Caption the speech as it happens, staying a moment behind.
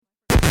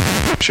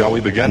Shall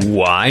we begin?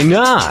 Why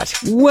not?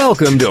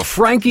 Welcome to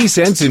Frankie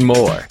Sense and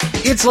More.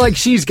 It's like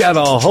she's got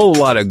a whole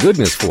lot of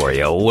goodness for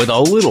you with a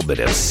little bit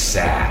of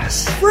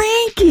sass.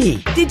 Frankie,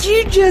 did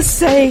you just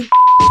say...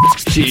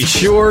 She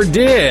sure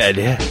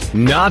did.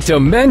 Not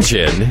to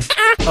mention,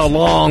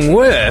 along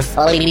with...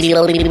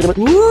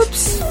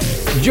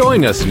 Whoops.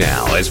 Join us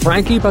now as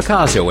Frankie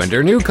Picasso and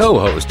her new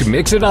co-host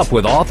mix it up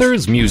with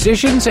authors,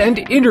 musicians, and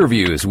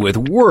interviews with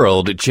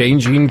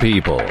world-changing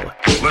people.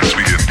 Let's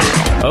begin now.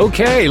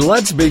 Okay,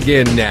 let's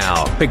begin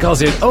now,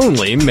 because it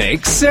only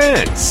makes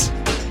sense.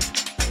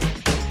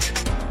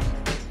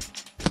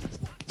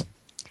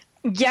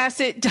 Yes,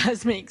 it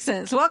does make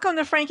sense. Welcome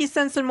to Frankie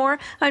Sense and More.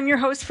 I'm your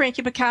host,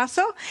 Frankie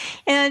Picasso,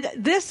 and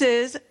this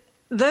is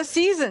the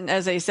season,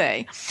 as they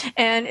say.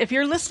 And if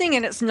you're listening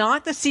and it's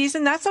not the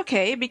season, that's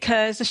okay,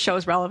 because the show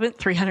is relevant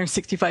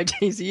 365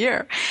 days a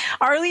year.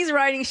 Arlie's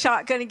riding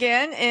shotgun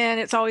again, and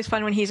it's always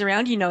fun when he's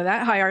around. You know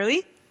that. Hi,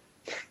 Arlie.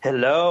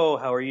 Hello,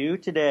 how are you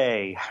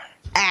today?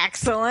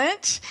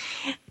 Excellent.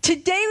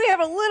 Today we have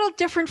a little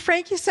different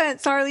Frankie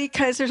Sense, Arlie,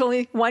 because there's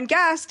only one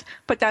guest,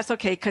 but that's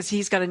okay because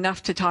he's got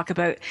enough to talk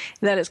about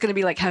that it's going to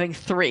be like having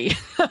three.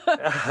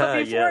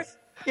 Yes.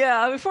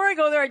 Before I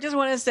go there, I just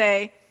want to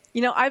say,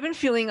 you know, I've been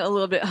feeling a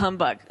little bit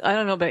humbug. I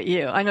don't know about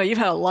you. I know you've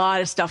had a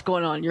lot of stuff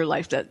going on in your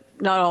life that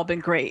not all been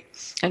great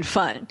and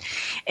fun.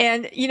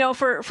 And, you know,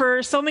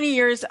 for so many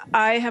years,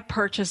 I have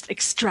purchased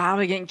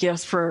extravagant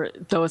gifts for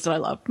those that I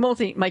love,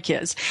 mostly my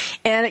kids.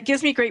 And it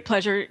gives me great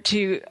pleasure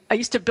I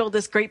used to build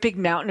this great big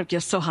mountain of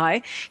gifts so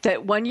high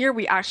that one year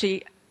we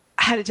actually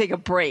had to take a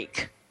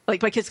break.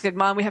 Like, my kids said,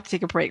 Mom, we have to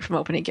take a break from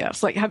opening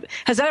gifts. Like,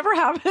 has that ever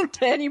happened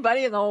to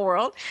anybody in the whole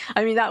world?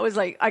 I mean, that was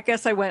like, I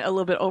guess I went a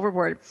little bit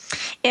overboard.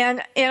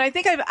 And I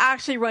think I've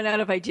actually run out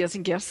of ideas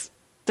and gifts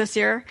this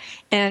year.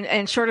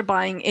 And short of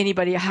buying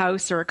anybody a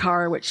house or a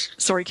car, which,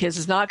 sorry kids,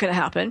 is not going to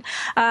happen,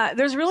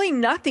 there's really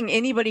nothing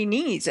anybody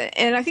needs.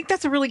 And I think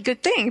that's a really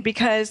good thing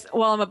because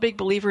while I'm a big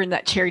believer in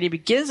that charity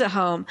begins at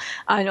home,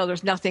 I know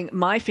there's nothing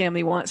my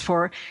family wants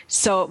for.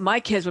 So my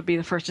kids would be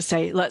the first to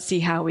say, let's see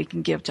how we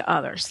can give to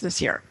others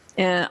this year.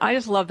 And I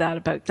just love that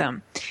about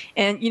them.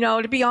 And, you know,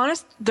 to be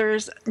honest,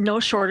 there's no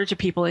shortage of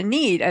people in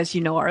need, as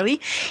you know, Arlie.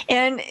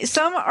 And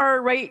some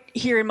are right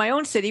here in my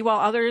own city, while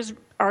others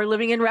are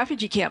living in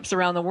refugee camps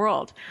around the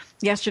world.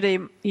 Yesterday,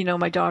 you know,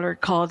 my daughter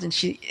called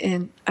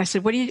and I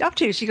said, what are you up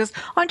to? She goes,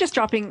 I'm just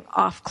dropping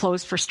off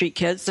clothes for street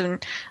kids.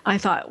 And I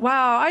thought,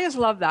 wow, I just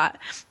love that.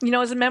 You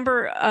know, as a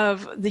member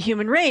of the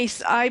human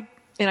race,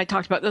 and I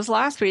talked about this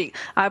last week,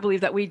 I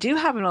believe that we do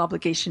have an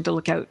obligation to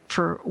look out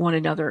for one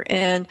another.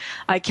 And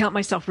I count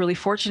myself really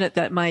fortunate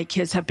that my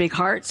kids have big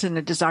hearts and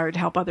a desire to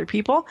help other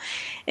people.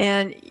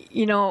 And,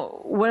 you know,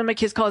 one of my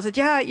kids called and said,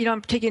 yeah, you know,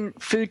 I'm taking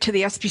food to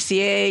the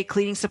SPCA,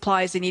 cleaning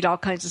supplies, they need all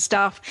kinds of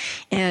stuff.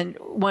 And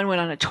one went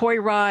on a toy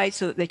ride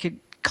so that they could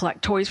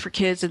collect toys for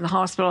kids in the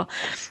hospital.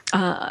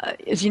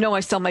 As you know, I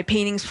sell my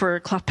paintings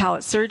for cleft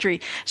palate surgery.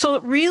 So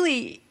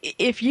really,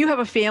 if you have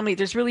a family,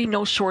 there's really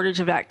no shortage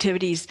of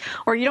activities,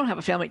 or you don't have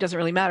a family, it doesn't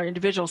really matter.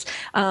 Individuals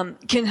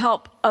can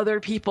help other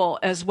people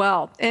as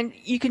well. And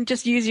you can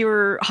just use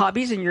your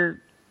hobbies and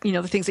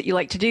the things that you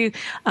like to do,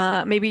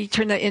 maybe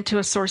turn that into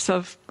a source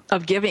of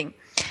giving.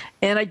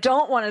 And I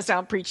don't want to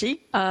sound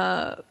preachy,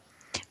 but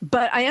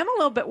I am a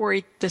little bit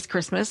worried this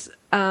Christmas.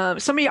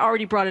 Somebody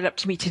already brought it up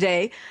to me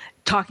today,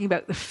 talking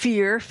about the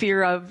fear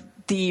of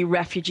the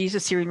refugees, the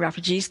Syrian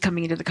refugees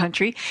coming into the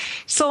country.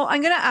 So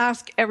I'm going to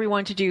ask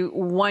everyone to do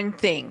one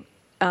thing.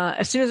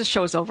 As soon as the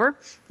show's over,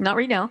 not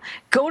right now,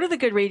 go to the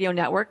Good Radio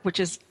Network, which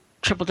is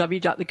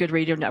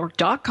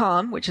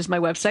www.thegoodradionetwork.com, which is my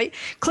website.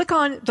 Click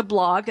on the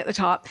blog at the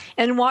top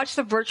and watch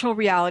the virtual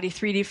reality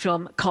 3D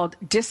film called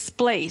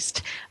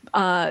Displaced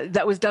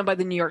that was done by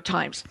the New York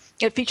Times.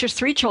 It features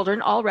 3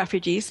 children, all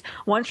refugees.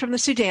 One's from the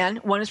Sudan,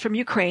 one is from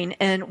Ukraine,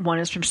 and one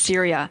is from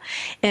Syria.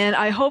 And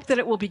I hope that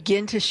it will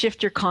begin to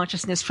shift your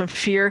consciousness from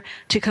fear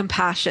to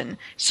compassion.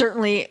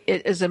 Certainly,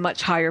 it is a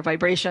much higher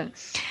vibration.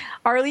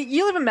 Arlie,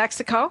 you live in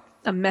Mexico,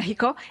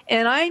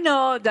 and I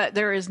know that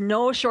there is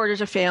no shortage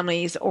of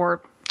families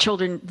or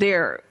children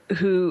there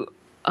who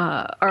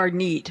are in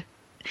need.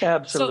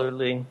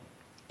 Absolutely. So,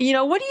 you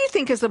know, what do you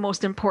think is the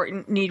most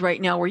important need right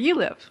now where you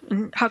live?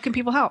 And how can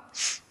people help?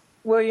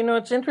 Well, you know,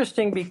 it's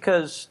interesting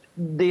because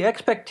the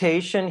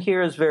expectation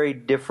here is very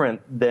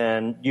different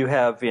than you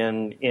have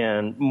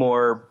in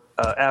more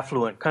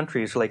affluent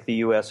countries like the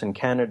U.S. and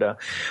Canada.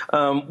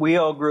 We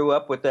all grew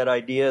up with that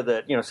idea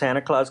that, you know,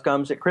 Santa Claus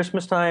comes at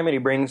Christmas time and he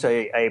brings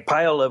a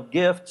pile of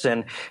gifts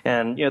and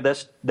you know,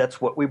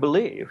 that's what we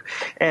believe.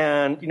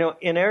 And, you know,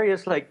 in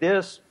areas like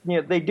this, you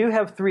know, they do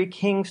have Three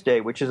Kings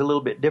Day, which is a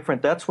little bit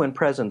different. That's when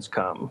presents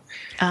come.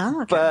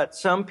 Oh, okay. But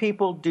some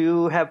people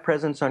do have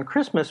presents on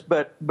Christmas,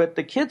 but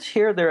the kids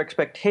here, their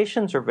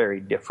expectations are very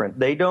different.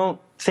 They don't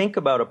think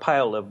about a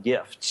pile of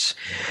gifts.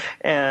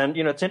 And,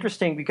 it's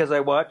interesting because I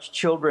watch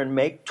children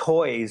make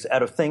toys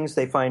out of things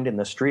they find in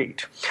the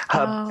street.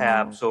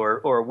 Hubcaps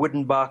or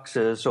wooden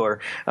boxes or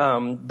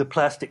the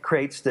plastic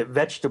crates that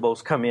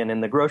vegetables come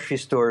in the grocery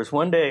stores.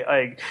 One day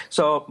I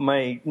saw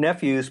my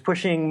nephews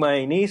pushing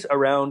my niece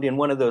around in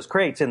one of those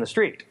crates in the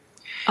street.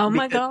 Oh,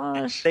 my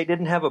gosh. They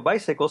didn't have a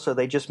bicycle, so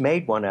they just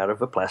made one out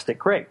of a plastic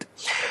crate.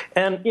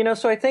 And,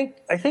 so I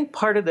think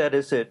part of that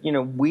is that,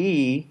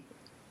 we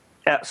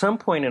at some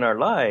point in our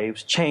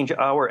lives change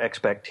our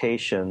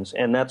expectations,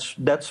 and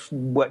that's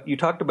what you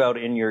talked about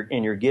in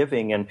your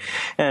giving, and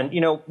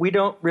we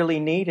don't really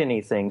need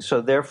anything,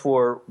 so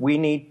therefore we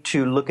need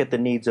to look at the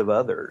needs of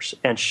others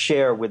and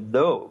share with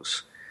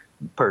those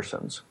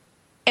persons.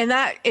 And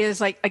that is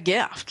like a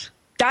gift.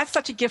 That's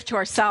such a gift to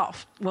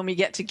ourselves when we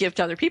get to give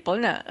to other people,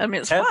 isn't it? I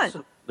mean, it's fun.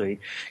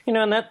 Absolutely.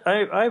 And that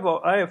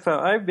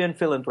I've been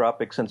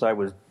philanthropic since I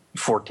was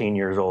 14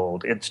 years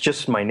old. It's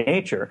just my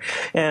nature.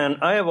 And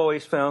I have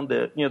always found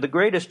that, the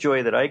greatest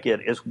joy that I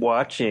get is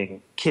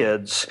watching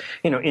kids,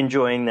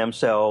 enjoying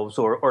themselves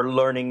or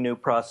learning new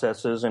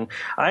processes. And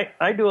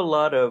I do a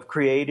lot of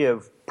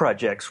creative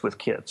projects with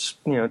kids,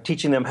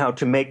 teaching them how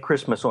to make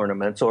Christmas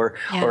ornaments or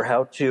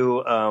how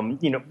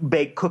to,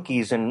 bake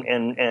cookies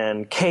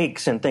and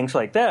cakes and things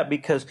like that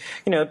because,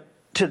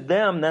 to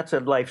them, that's a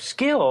life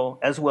skill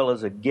as well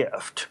as a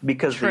gift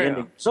because the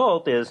end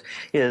result is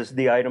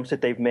the items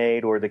that they've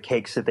made or the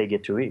cakes that they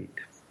get to eat.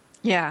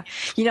 Yeah.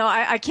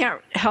 I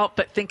can't help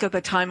but think of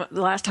the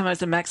last time I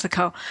was in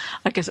Mexico,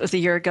 I guess it was a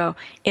year ago,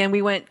 and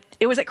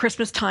it was at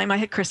Christmas time. I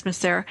had Christmas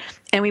there,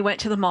 and we went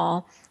to the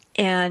mall,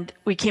 and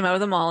we came out of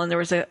the mall, and there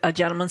was a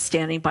gentleman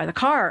standing by the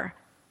car.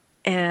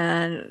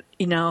 And,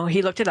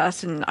 he looked at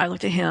us, and I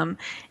looked at him,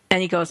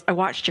 and he goes, "I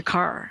watched your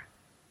car."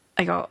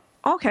 I go,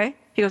 "Okay."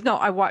 He goes, "No,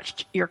 I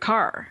watched your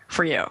car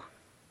for you."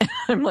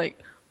 I'm like,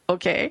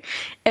 "Okay."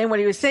 And what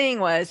he was saying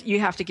was,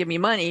 "You have to give me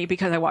money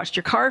because I watched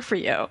your car for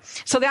you."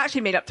 So they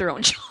actually made up their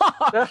own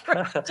job.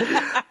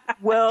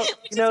 Well,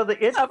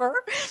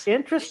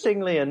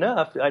 interestingly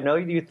enough, I know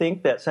you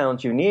think that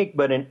sounds unique,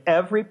 but in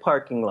every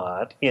parking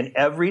lot, in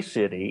every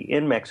city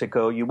in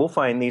Mexico, you will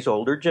find these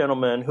older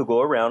gentlemen who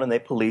go around and they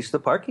police the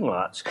parking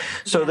lots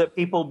so that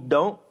people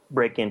don't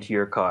break into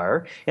your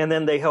car, and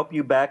then they help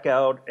you back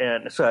out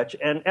and such.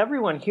 And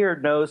everyone here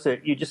knows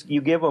that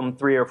you give them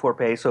 3 or 4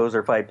 pesos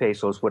or 5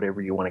 pesos,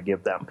 whatever you want to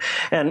give them.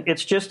 And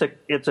it's just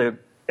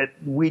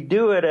we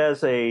do it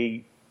as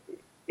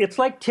it's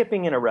like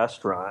tipping in a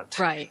restaurant.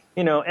 Right.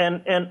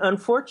 And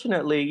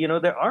unfortunately,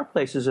 there are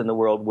places in the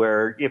world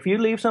where if you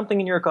leave something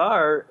in your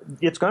car,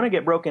 it's going to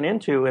get broken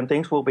into and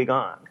things will be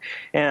gone.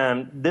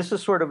 And this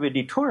is sort of a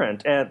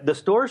deterrent. And the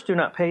stores do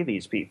not pay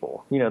these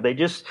people.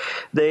 It's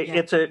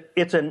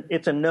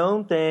a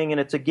known thing and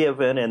it's a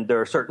given. And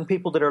there are certain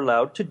people that are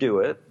allowed to do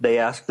it. They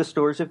ask the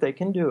stores if they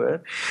can do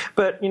it.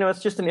 But,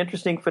 it's just an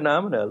interesting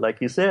phenomena. Like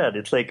you said,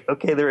 it's like,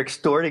 okay, they're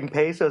extorting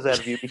pesos out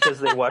of you because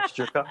they watched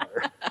your car.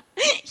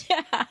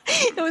 Yeah,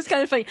 it was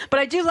kind of funny. But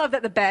I do love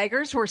that the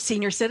baggers were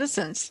senior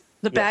citizens.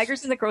 The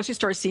baggers in the grocery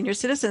store are senior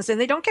citizens, and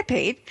they don't get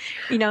paid.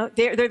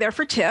 They're there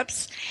for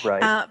tips.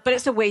 Right. But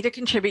it's a way to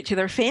contribute to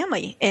their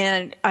family,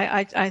 and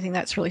I think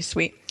that's really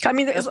sweet. I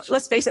mean,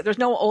 let's face it, there's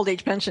no old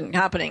age pension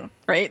happening,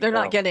 right? They're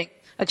not getting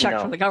a check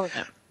from the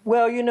government.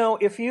 Well,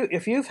 if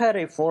you've had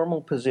a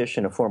formal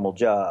position, a formal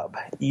job,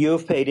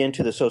 you've paid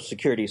into the Social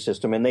Security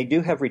system, and they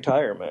do have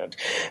retirement.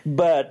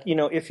 But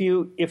if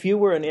you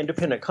were an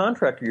independent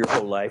contractor your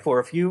whole life, or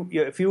if you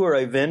were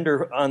a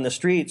vendor on the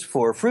streets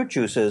for fruit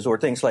juices or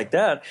things like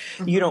that,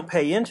 you don't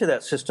pay into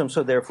that system,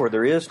 so therefore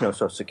there is no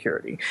Social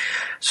Security.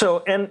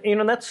 So, and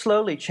that's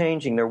slowly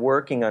changing. They're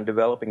working on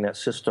developing that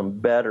system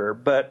better.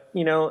 But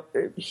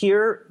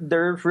here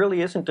there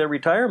really isn't a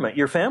retirement.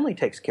 Your family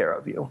takes care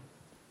of you.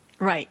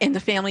 Right. And the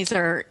families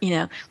are,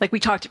 like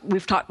we've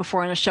talked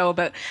before on a show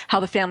about how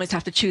the families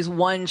have to choose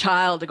one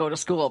child to go to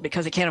school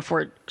because they can't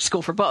afford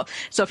school for both.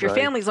 So if your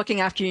family's looking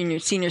after you and you're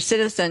a senior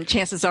citizen,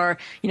 chances are,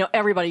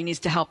 everybody needs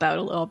to help out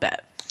a little bit.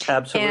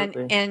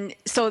 Absolutely. And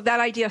so that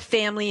idea of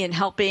family and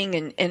helping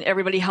and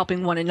everybody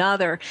helping one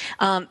another,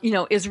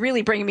 is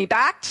really bringing me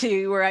back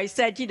to where I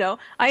said,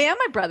 I am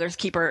my brother's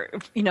keeper,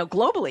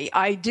 globally.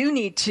 I do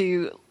need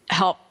to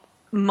help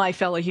my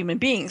fellow human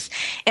beings.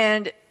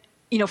 And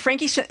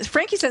Frankie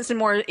Sense and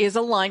More is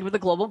aligned with the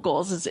global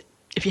goals.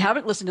 If you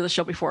haven't listened to the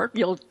show before,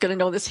 you're going to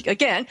know this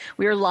again.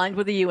 We are aligned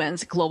with the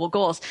UN's global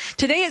goals.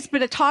 Today, it's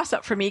been a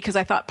toss-up for me because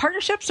I thought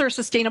partnerships are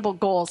sustainable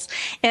goals.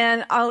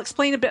 And I'll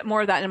explain a bit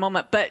more of that in a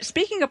moment. But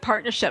speaking of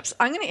partnerships,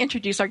 I'm going to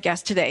introduce our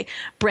guest today,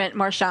 Brent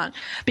Marchant,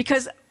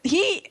 because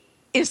he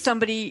is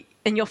somebody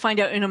and you'll find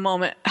out in a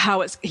moment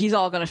how he's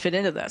all going to fit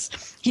into this.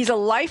 He's a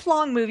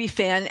lifelong movie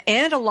fan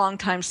and a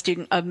longtime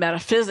student of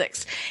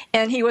metaphysics.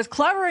 And he was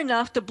clever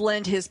enough to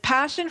blend his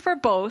passion for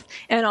both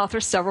and author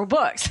several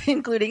books,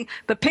 including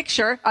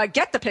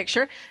Get the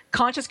Picture,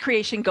 Conscious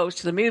Creation Goes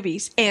to the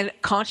Movies, and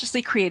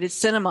Consciously Created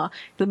Cinema,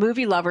 The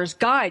Movie Lover's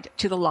Guide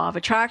to the Law of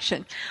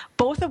Attraction,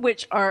 both of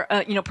which are,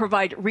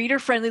 provide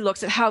reader-friendly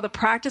looks at how the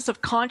practice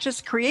of conscious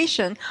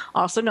creation,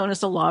 also known as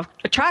the Law of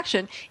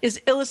Attraction,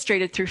 is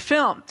illustrated through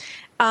film.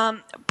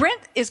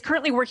 Brent is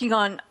currently working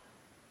on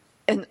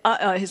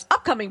his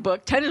upcoming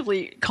book,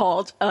 tentatively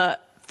called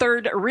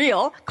Third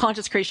Reel,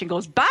 Conscious Creation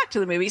Goes Back to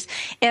the Movies.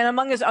 And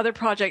among his other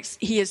projects,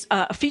 he is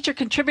a feature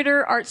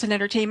contributor, arts and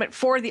entertainment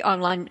for the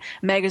online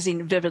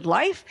magazine Vivid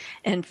Life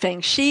and Feng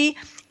Shi.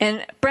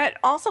 And Brett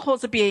also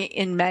holds a BA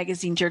in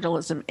magazine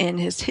journalism in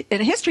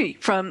history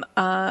from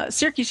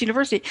Syracuse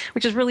University,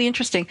 which is really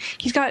interesting.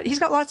 He's got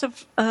lots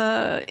of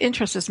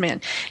interests, this man.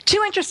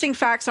 Two interesting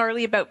facts,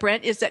 Arlie, about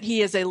Brent is that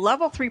he is a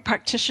level 3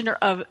 practitioner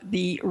of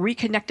the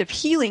reconnective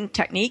healing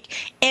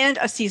technique and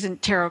a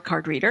seasoned tarot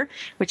card reader,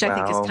 which I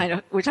think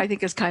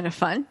is kind of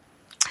fun.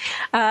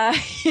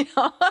 I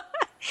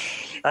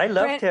love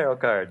Brent, tarot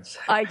cards.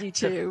 I do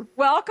too.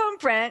 Welcome,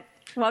 Brent.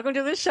 Welcome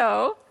to the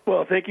show.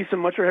 Well, thank you so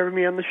much for having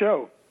me on the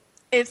show.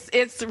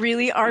 It's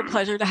really our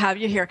pleasure to have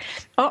you here.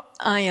 Oh,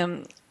 I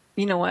am,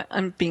 you know what?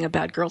 I'm being a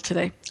bad girl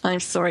today.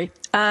 I'm sorry.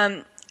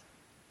 I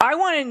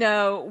want to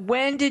know,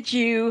 when did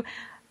you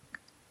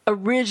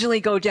originally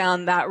go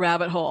down that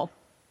rabbit hole?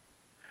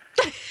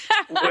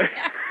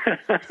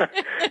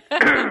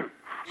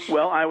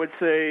 Well, I would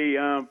say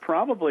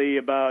probably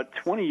about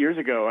 20 years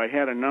ago, I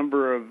had a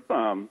number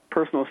of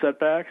personal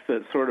setbacks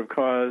that sort of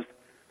caused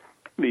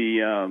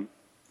the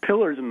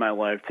pillars in my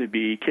life to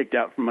be kicked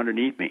out from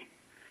underneath me.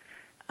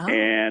 Oh.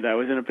 And I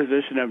was in a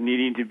position of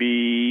needing to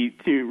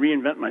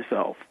reinvent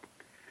myself.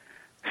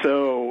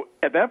 So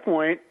at that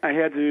point, I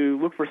had to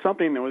look for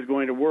something that was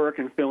going to work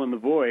and fill in the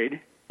void.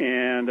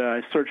 And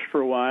I searched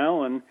for a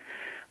while, and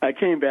I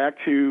came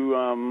back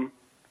to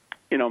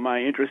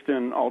my interest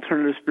in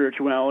alternative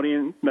spirituality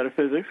and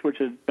metaphysics, which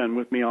had been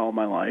with me all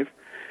my life.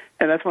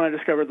 And that's when I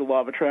discovered the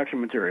law of attraction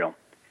material.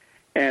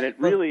 And it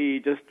really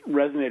just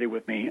resonated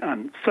with me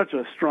on such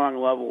a strong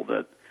level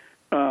that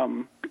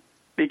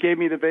it gave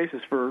me the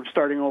basis for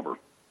starting over.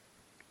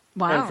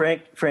 Wow.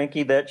 And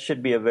Frankie, that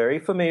should be a very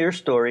familiar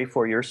story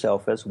for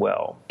yourself as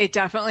well. It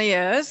definitely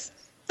is.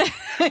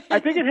 I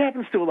think it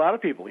happens to a lot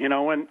of people.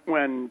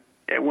 When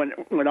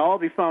all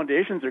the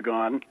foundations are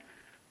gone,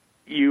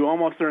 you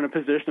almost are in a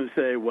position to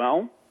say,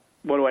 well,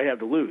 what do I have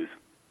to lose?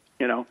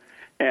 And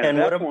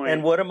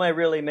what am I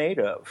really made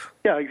of?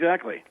 Yeah,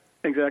 exactly.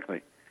 And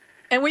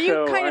were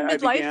you kind of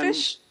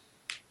midlife-ish?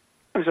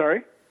 I'm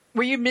sorry?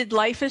 Were you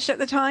midlife-ish at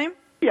the time?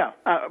 Yeah,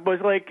 it was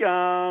like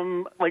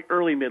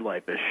early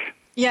midlife-ish.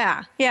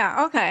 Yeah,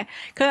 okay.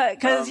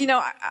 Because,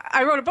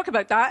 I wrote a book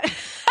about that.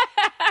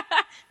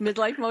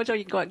 Midlife Mojo,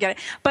 you can go out and get it.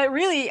 But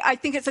really, I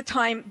think it's a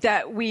time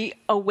that we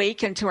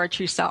awaken to our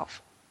true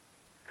self.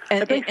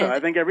 I think so. I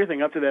think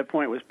everything up to that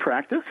point was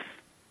practice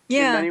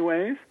in many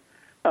ways.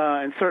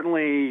 And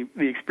certainly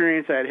the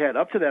experience I had had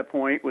up to that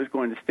point was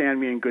going to stand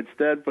me in good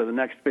stead for the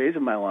next phase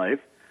of my life,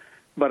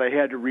 but I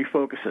had to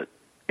refocus it,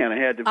 and I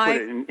had to put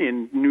it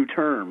in new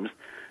terms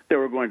that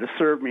were going to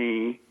serve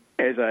me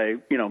as I,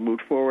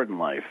 moved forward in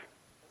life.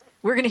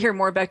 We're going to hear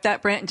more about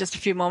that, Brent, in just a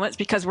few moments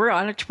because we're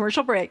on a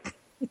commercial break.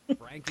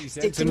 Frankie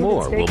Sense and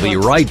more. We'll be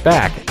right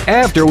back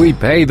after we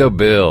pay the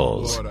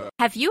bills.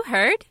 Have you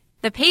heard?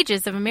 The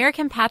pages of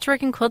American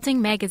Patchwork and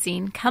Quilting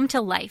magazine come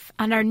to life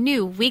on our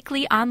new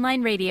weekly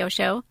online radio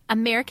show,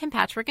 American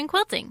Patchwork and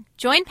Quilting.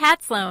 Join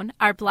Pat Sloan,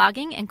 our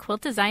blogging and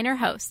quilt designer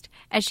host,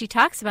 as she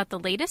talks about the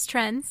latest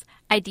trends,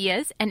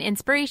 ideas, and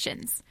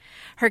inspirations.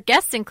 Her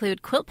guests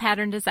include quilt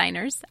pattern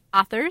designers,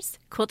 authors,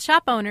 quilt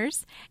shop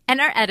owners, and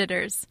our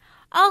editors,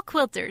 all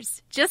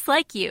quilters, just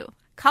like you.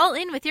 Call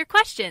in with your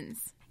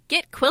questions.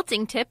 Get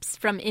quilting tips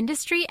from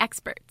industry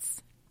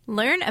experts.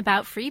 Learn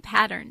about free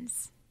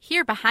patterns.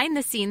 Hear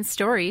behind-the-scenes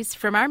stories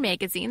from our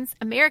magazines,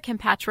 American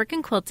Patchwork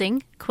and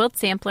Quilting, Quilt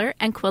Sampler,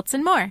 and Quilts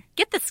and More.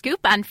 Get the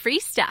scoop on free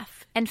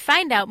stuff and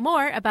find out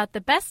more about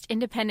the best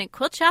independent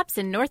quilt shops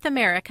in North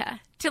America.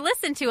 To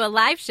listen to a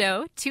live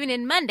show, tune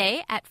in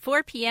Monday at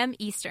 4 p.m.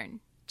 Eastern.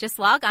 Just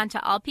log on to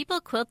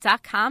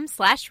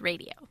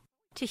allpeoplequilt.com/radio.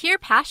 To hear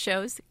past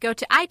shows, go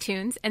to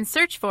iTunes and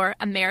search for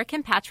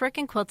American Patchwork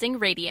and Quilting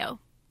Radio.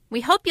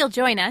 We hope you'll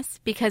join us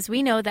because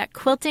we know that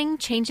quilting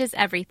changes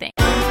everything.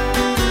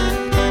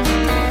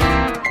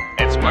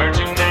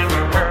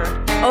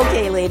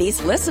 Okay,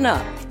 ladies, listen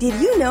up. Did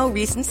you know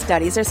recent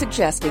studies are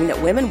suggesting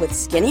that women with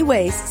skinny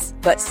waists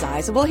but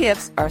sizable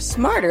hips are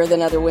smarter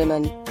than other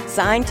women?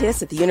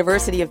 Scientists at the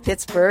University of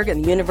Pittsburgh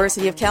and the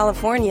University of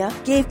California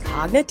gave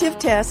cognitive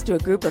tests to a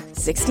group of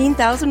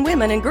 16,000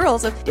 women and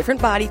girls of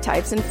different body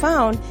types and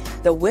found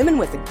the women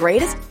with the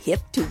greatest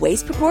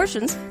hip-to-waist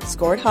proportions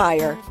scored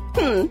higher.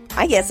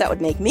 I guess that would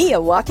make me a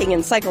walking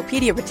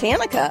Encyclopedia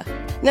Britannica.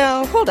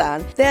 Now, hold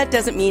on. That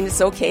doesn't mean it's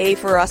okay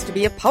for us to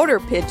be a powder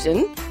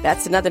pigeon.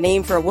 That's another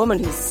name for a woman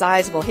whose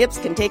sizable hips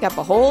can take up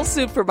a whole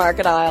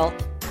supermarket aisle.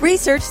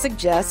 Research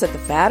suggests that the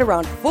fat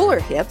around fuller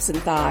hips and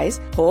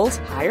thighs holds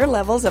higher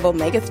levels of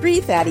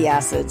omega-3 fatty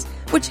acids,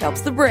 which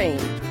helps the brain.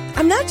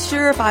 I'm not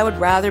sure if I would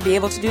rather be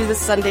able to do the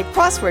Sunday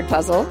crossword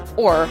puzzle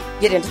or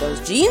get into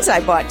those jeans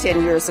I bought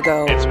 10 years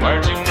ago. It's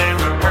words you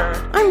never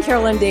heard. I'm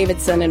Carolyn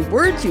Davidson, and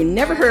Words You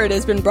Never Heard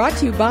has been brought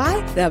to you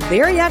by the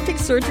Bariatric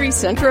Surgery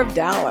Center of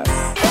Dallas.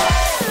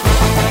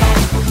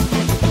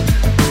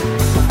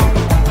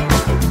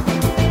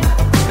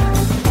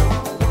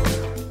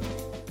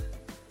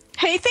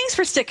 Hey, thanks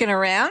for sticking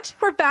around.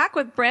 We're back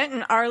with Brent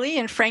and Arlie,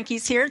 and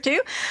Frankie's here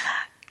too.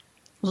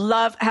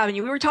 Love having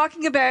you. We were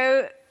talking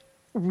about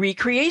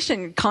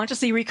recreation,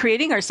 consciously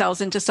recreating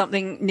ourselves into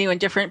something new and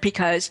different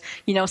because,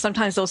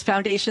 sometimes those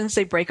foundations,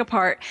 they break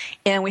apart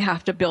and we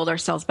have to build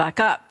ourselves back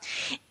up.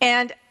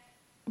 And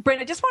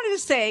Brent, I just wanted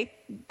to say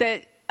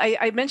that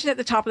I mentioned at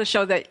the top of the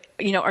show that,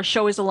 our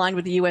show is aligned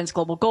with the UN's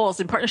global goals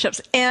and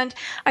partnerships. And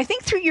I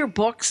think through your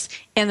books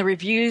and the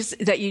reviews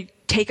that you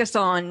take us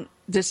on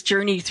this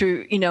journey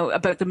through,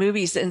 about the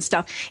movies and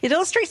stuff, it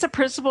illustrates the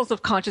principles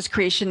of conscious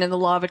creation and the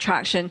law of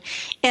attraction.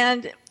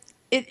 And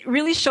it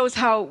really shows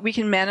how we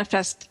can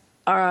manifest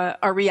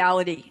our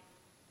reality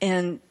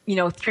and,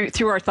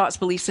 through our thoughts,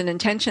 beliefs, and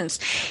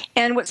intentions.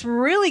 And what's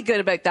really good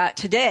about that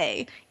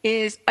today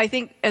is, I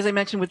think, as I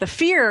mentioned, with the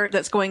fear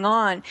that's going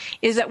on,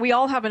 is that we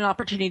all have an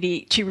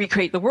opportunity to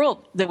recreate the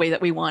world the way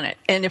that we want it.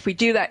 And if we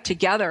do that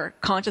together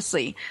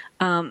consciously,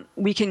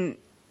 we can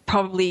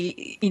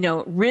probably,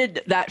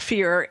 rid that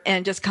fear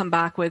and just come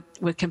back with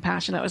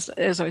compassion,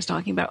 as I was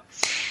talking about.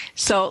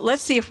 So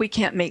let's see if we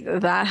can't make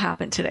that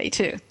happen today,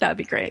 too. That'd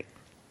be great.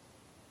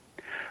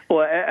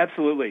 Well,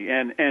 absolutely.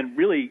 And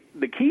really,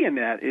 the key in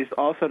that is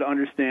also to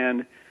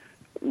understand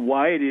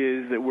why it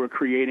is that we're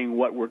creating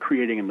what we're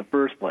creating in the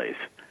first place.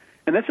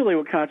 And that's really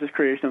what conscious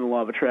creation and the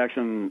law of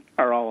attraction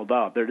are all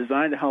about. They're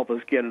designed to help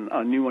us get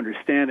a new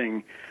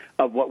understanding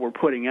of what we're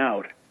putting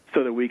out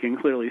so that we can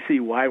clearly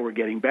see why we're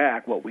getting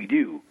back what we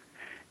do.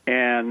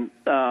 And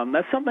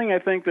that's something I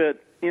think that,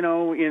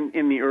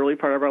 in the early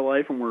part of our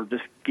life when we're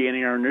just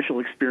gaining our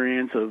initial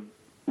experience of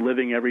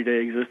living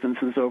everyday existence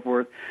and so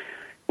forth,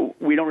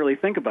 we don't really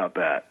think about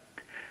that.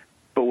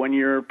 But when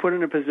you're put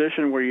in a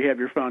position where you have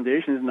your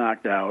foundations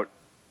knocked out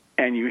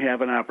and you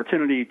have an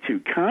opportunity to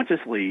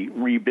consciously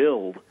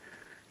rebuild,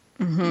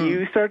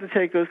 you start to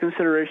take those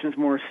considerations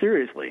more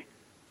seriously.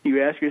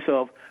 You ask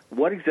yourself,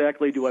 what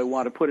exactly do I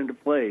want to put into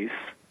place,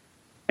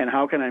 and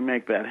how can I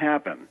make that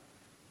happen?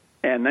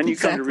 And then you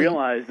come to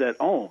realize that,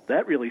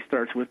 that really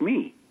starts with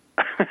me,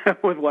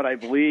 with what I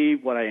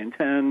believe, what I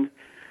intend,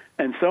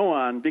 and so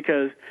on,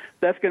 because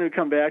that's going to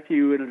come back to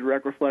you in a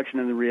direct reflection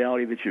in the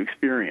reality that you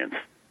experience.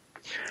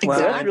 Well,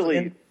 so that's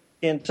really...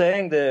 in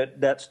saying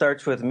that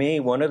starts with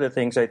me, one of the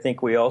things I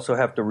think we also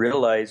have to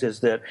realize is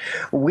that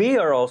we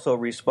are also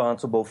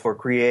responsible for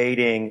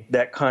creating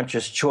that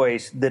conscious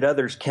choice that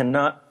others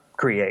cannot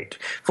create.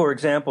 For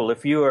example,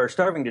 if you are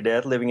starving to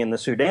death living in the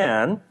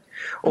Sudan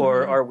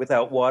or are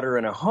without water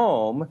in a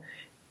home,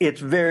 it's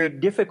very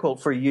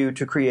difficult for you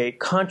to create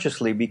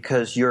consciously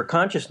because your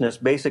consciousness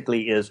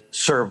basically is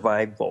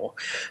survival.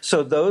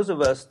 So those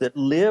of us that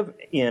live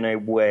in a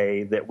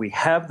way that we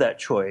have that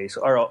choice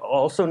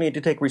also need to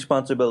take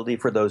responsibility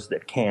for those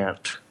that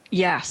can't.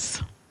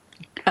 Yes.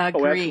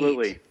 Agreed. Oh,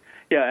 absolutely.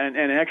 Yeah,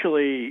 and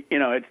actually,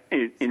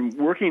 it's in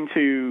working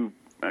to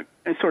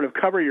sort of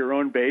cover your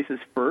own bases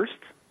first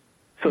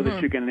so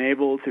that you can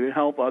enable to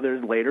help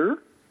others later,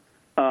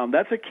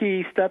 that's a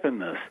key step in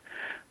this.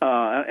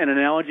 An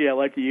analogy I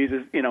like to use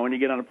is, when you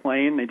get on a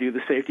plane, they do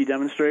the safety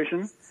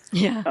demonstration.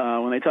 Yeah.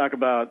 When they talk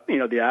about,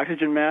 the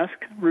oxygen mask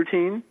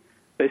routine,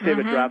 they say if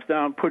it drops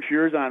down, put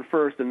yours on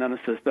first and then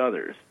assist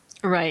others.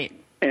 Right.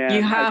 And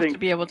you have to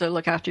be able to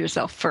look after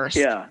yourself first.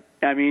 Yeah.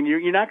 I mean,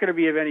 you're not going to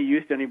be of any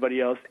use to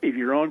anybody else if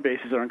your own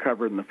bases aren't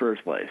covered in the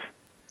first place.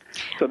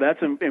 So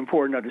that's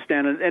important to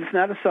understand. And it's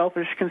not a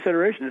selfish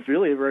consideration. It's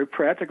really a very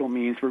practical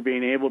means for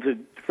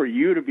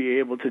you to be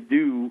able to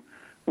do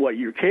what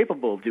you're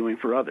capable of doing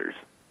for others.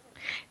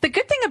 The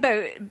good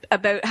thing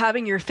about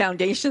having your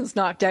foundations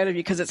knocked out of you,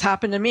 because it's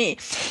happened to me,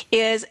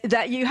 is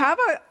that you have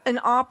an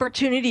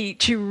opportunity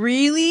to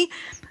really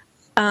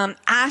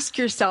ask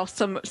yourself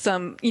some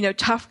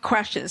tough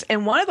questions.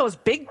 And one of those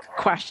big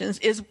questions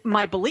is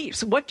my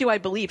beliefs. What do I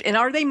believe? And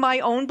are they my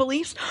own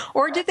beliefs,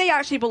 or did they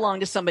actually belong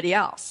to somebody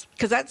else?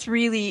 Because that's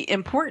really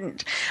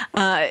important.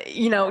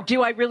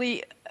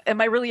 Am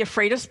I really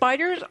afraid of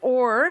spiders,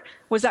 or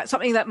was that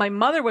something that my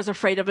mother was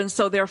afraid of, and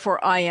so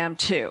therefore I am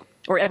too?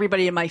 or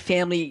everybody in my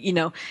family,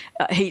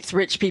 hates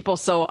rich people,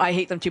 so I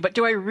hate them too. But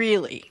do I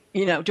really?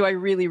 Do I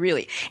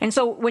really? And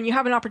so when you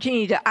have an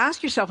opportunity to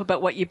ask yourself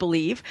about what you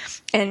believe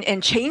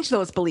and change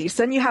those beliefs,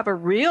 then you have a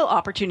real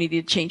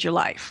opportunity to change your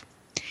life.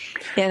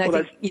 And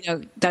I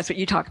think, that's what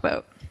you talk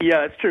about.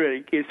 Yeah, that's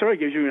true. It sort of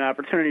gives you an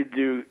opportunity to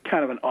do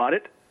kind of an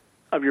audit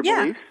of your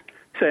beliefs,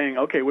 saying,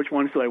 okay, which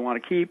ones do I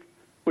want to keep?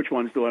 Which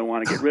ones do I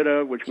want to get rid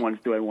of? Which ones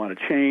do I want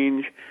to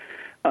change?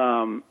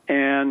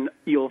 And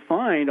you'll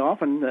find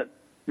often that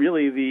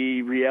really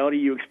the reality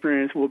you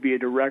experience will be a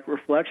direct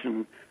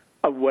reflection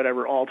of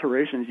whatever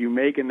alterations you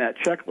make in that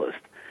checklist.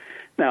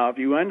 Now, if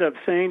you end up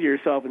saying to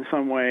yourself in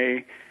some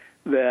way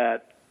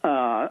that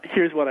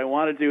here's what I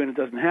want to do and it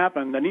doesn't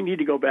happen, then you need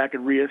to go back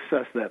and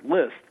reassess that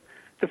list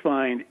to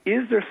find,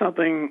 is there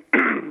something,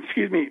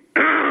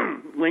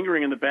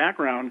 lingering in the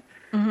background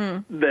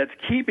that's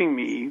keeping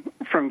me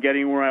from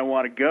getting where I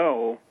want to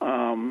go,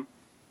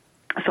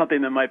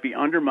 something that might be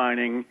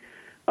undermining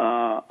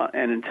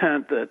an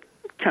intent that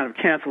kind of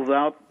cancels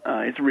out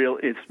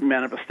its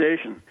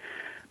manifestation.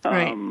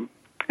 Right.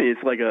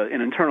 It's like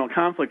an internal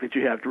conflict that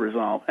you have to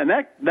resolve. And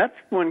that's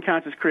when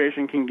conscious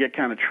creation can get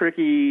kind of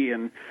tricky,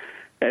 and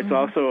it's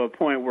also a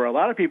point where a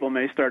lot of people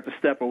may start to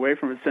step away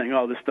from it saying,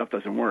 oh, this stuff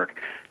doesn't work.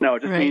 No,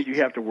 it just means you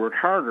have to work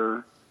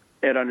harder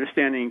at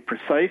understanding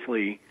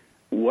precisely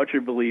what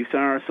your beliefs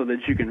are so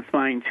that you can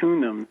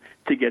fine-tune them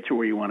to get to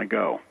where you want to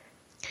go.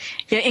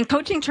 Yeah, in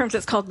coaching terms,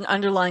 it's called an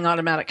underlying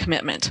automatic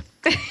commitment,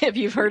 if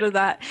you've heard of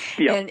that.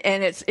 Yeah.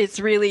 And it's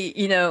really,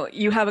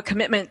 you have a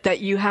commitment that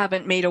you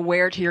haven't made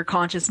aware to your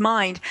conscious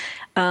mind.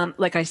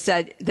 Like I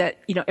said, that,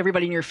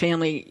 everybody in your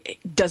family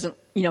doesn't,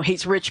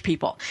 hates rich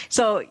people.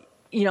 So,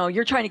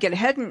 you're trying to get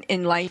ahead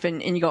in life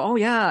and you go, oh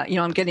yeah,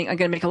 I'm going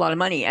to make a lot of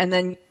money. And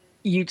then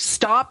you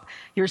stop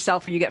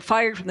yourself or you get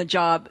fired from the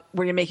job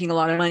where you're making a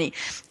lot of money.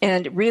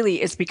 And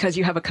really it's because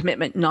you have a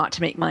commitment not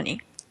to make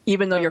money,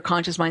 even though your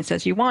conscious mind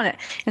says you want it.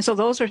 And so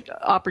those are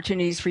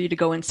opportunities for you to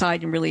go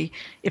inside and really,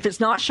 if it's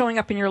not showing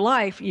up in your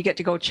life, you get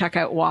to go check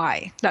out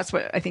why. That's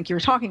what I think you were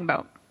talking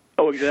about.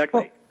 Oh,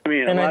 exactly. I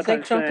mean, and a lot I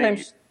think of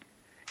times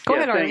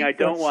sometimes... saying I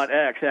don't want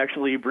X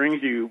actually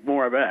brings you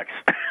more of X.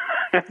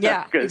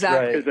 Yeah,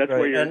 exactly. Because that's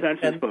where your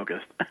attention is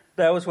focused.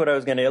 That was what I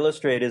was going to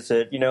illustrate, is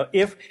that,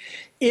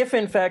 if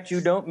in fact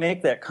you don't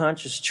make that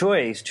conscious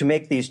choice to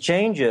make these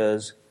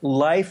changes,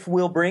 life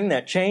will bring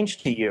that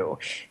change to you.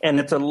 And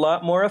it's a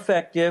lot more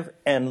effective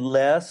and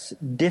less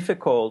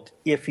difficult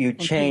if you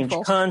change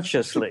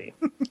consciously.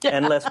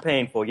 And less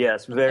painful,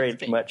 yes, very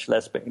much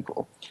less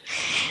painful.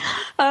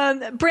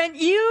 Brent,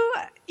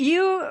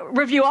 you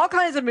review all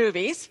kinds of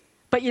movies,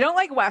 but you don't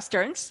like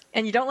Westerns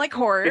and you don't like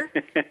horror.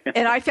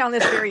 And I found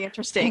this very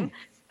interesting.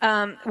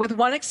 With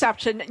one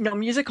exception, no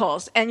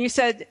musicals. And you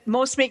said,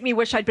 most make me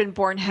wish I'd been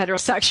born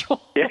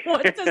heterosexual. Yeah.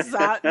 What does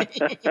that mean?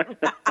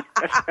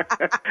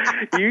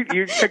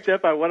 You picked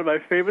up on one of my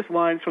famous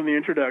lines from the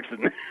introduction.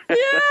 Yeah,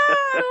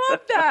 I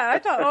love that. I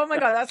thought, oh my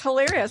God, that's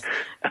hilarious.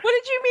 What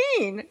did you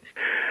mean?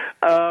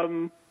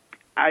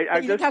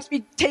 You didn't have to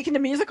be taken to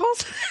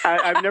musicals?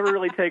 I've never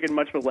really taken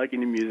much of a liking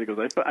to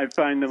musicals. I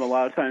find them a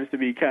lot of times to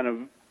be kind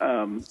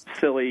of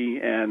silly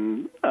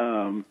and,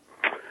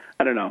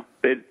 I don't know.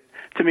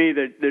 To me,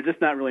 they're just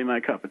not really my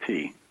cup of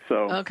tea.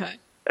 So okay.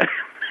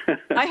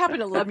 I happen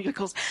to love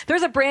musicals.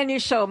 There's a brand new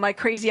show, My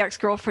Crazy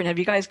Ex-Girlfriend. Have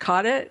you guys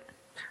caught it?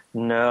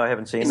 No, I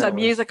haven't seen it. It's a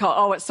musical.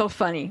 Oh, it's so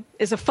funny.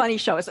 It's a funny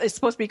show. It's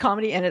supposed to be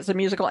comedy, and it's a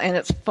musical, and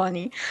it's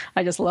funny.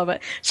 I just love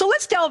it. So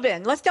let's delve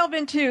in. Let's delve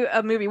into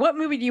a movie. What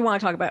movie do you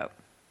want to talk about?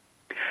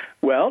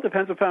 Well, it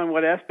depends upon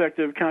what aspect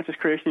of conscious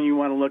creation you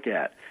want to look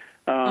at.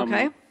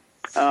 Okay.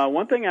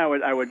 One thing I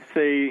would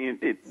say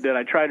that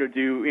I try to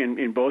do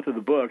in both of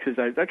the books is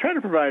I try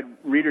to provide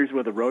readers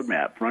with a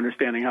roadmap for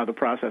understanding how the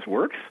process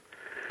works.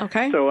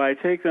 Okay. So I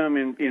take them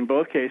in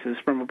both cases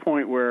from a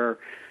point where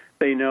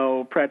they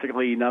know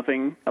practically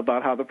nothing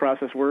about how the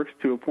process works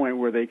to a point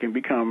where they can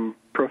become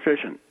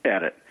proficient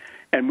at it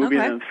and moving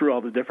them through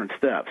all the different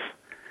steps.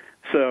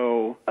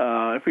 So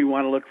if we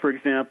want to look, for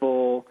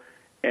example,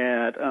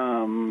 at,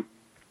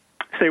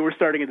 say we're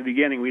starting at the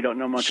beginning, we don't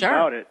know much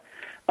about it.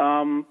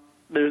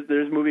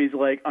 There's movies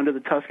like Under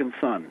the Tuscan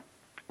Sun,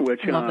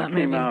 which came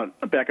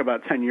out back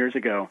about 10 years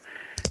ago,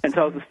 and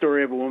tells the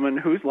story of a woman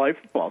whose life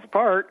falls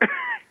apart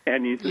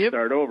and needs to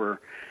start over.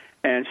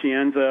 And she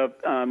ends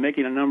up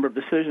making a number of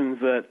decisions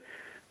that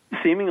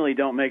seemingly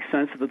don't make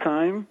sense at the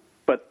time,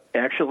 but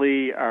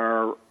actually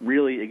are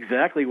really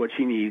exactly what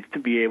she needs to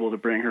be able to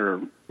bring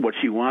her what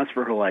she wants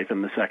for her life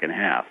in the second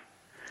half.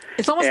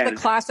 It's almost the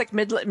classic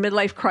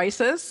midlife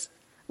crisis,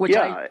 which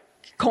I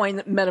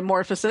coined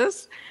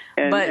metamorphosis.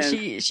 But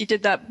she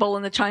did that bull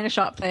in the china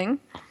shop thing.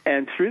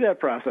 And through that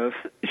process,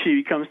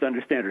 she comes to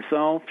understand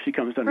herself, she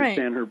comes to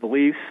understand her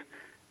beliefs,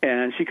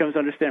 and she comes to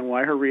understand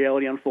why her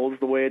reality unfolds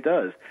the way it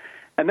does.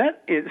 And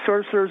that it sort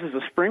of serves as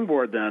a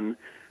springboard then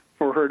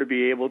for her to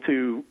be able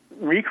to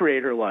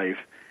recreate her life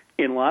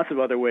in lots of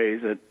other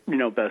ways that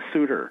best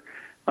suit her.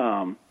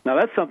 Now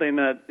that's something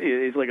that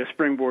is like a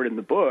springboard in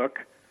the book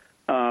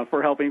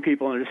for helping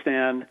people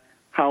understand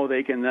how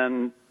they can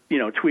then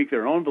tweak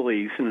their own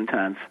beliefs and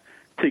intents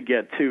to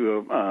get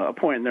to a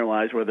point in their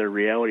lives where their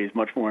reality is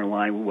much more in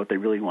line with what they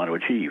really want to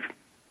achieve.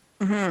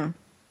 Mm-hmm.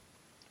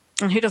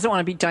 And who doesn't want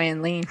to be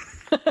Diane Lane?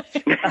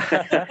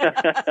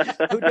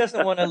 Who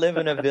doesn't want to live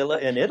in a villa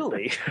in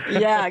Italy?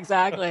 Yeah,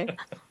 exactly.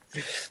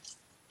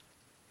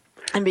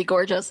 And be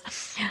gorgeous.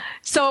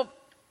 So,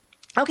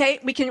 okay,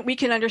 we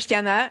can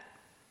understand that.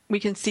 We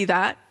can see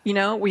that.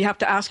 We have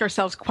to ask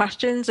ourselves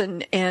questions.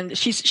 And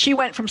she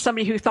went from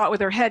somebody who thought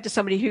with her head to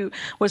somebody who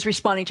was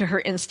responding to her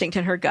instinct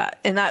and her gut.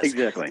 And that's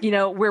exactly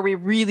where we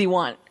really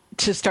want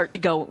to start to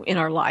go in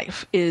our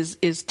life is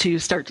to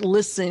start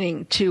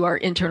listening to our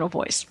internal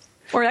voice.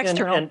 Or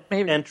external,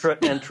 maybe. And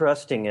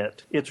trusting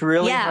it. It's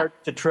really hard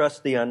to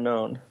trust the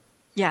unknown.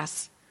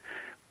 Yes.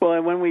 Well,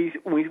 and when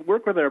we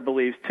work with our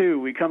beliefs, too,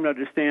 we come to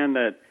understand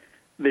that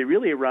they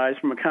really arise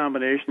from a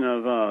combination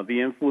of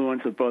the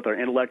influence of both our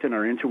intellect and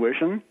our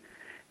intuition.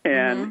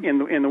 And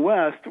in the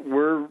West,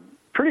 we're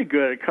pretty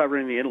good at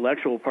covering the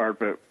intellectual part,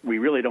 but we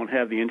really don't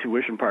have the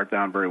intuition part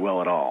down very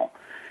well at all.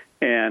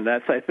 And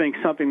that's, I think,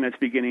 something that's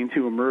beginning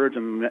to emerge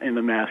in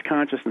the mass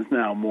consciousness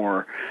now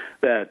more,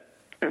 that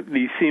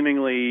these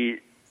seemingly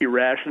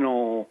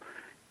irrational,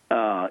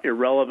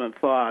 irrelevant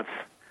thoughts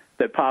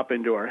that pop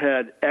into our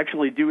head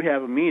actually do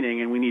have a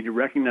meaning, and we need to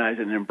recognize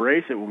it and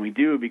embrace it when we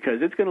do,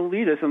 because it's going to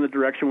lead us in the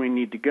direction we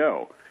need to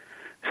go.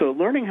 So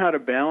learning how to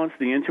balance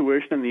the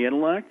intuition and the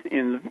intellect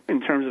in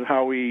terms of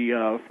how we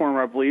form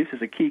our beliefs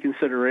is a key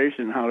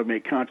consideration in how to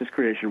make conscious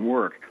creation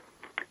work.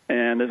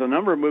 And there's a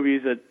number of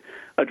movies that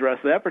address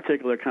that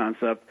particular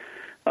concept,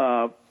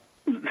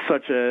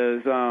 such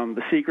as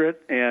The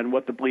Secret and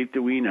What the Bleep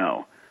Do We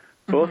Know,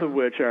 both of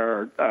which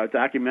are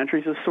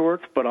documentaries of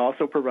sorts, but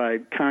also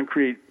provide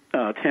concrete,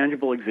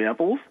 tangible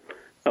examples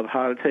of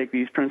how to take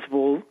these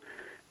principles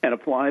and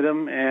apply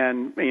them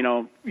and,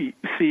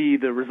 see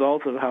the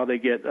results of how they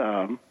get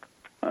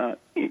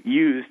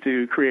used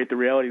to create the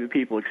reality that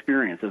people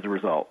experience as a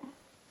result.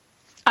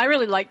 I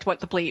really liked What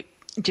the Bleep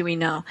Do We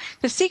Know.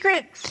 The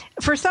Secret,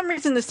 for some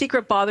reason, The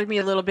Secret bothered me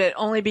a little bit,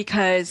 only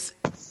because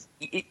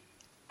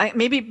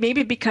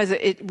maybe because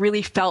it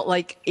really felt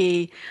like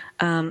a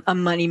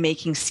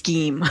money-making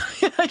scheme.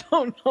 I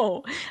don't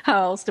know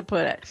how else to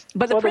put it.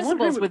 But the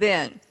principles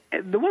within.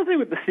 The one thing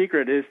with The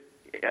Secret is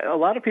a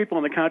lot of people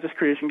in the conscious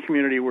creation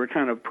community were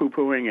kind of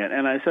poo-pooing it.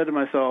 And I said to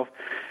myself,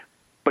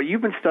 but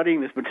you've been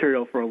studying this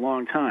material for a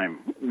long time.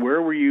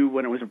 Where were you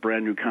when it was a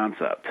brand new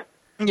concept?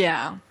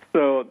 Yeah.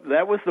 So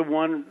that was the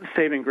one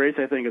saving grace,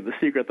 I think, of The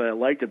Secret that I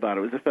liked about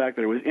it, was the fact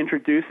that it was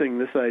introducing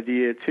this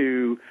idea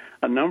to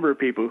a number of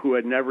people who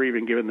had never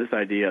even given this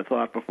idea a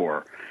thought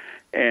before.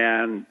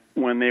 And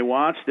when they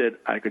watched it,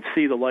 I could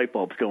see the light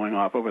bulbs going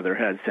off over their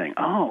heads saying,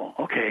 oh,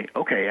 okay,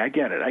 I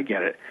get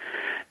it.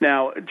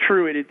 Now,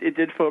 true, it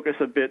did focus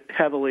a bit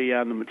heavily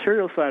on the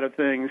material side of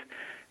things,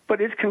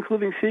 but its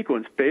concluding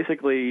sequence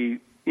basically,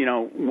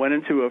 went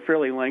into a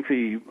fairly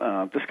lengthy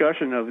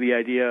discussion of the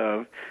idea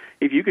of,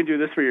 if you can do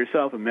this for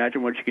yourself,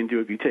 imagine what you can do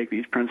if you take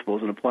these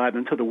principles and apply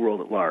them to the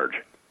world at large.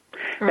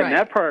 Right. And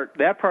that part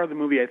of the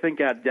movie, I think,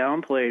 got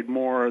downplayed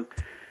more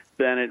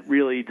than it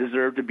really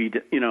deserved to be,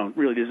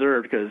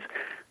 because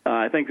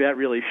I think that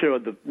really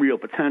showed the real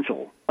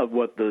potential of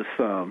what this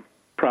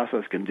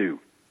process can do.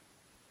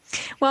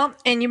 Well,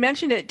 and you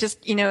mentioned it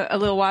just, a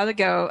little while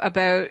ago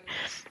about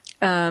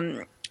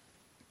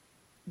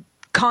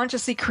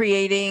consciously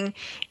creating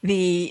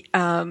the,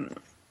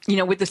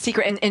 with The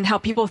Secret and how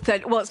people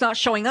said, well, it's not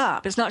showing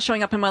up. It's not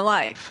showing up in my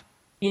life.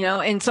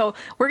 And so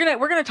we're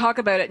gonna talk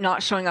about it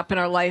not showing up in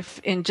our life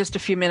in just a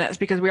few minutes,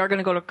 because we are going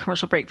to go to a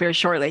commercial break very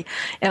shortly.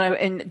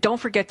 And don't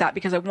forget that,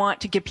 because I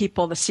want to give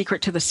people the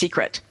secret to the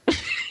secret.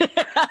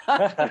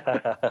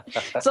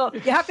 So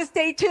you have to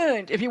stay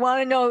tuned if you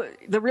want to know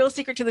the real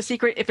secret to the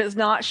secret if it's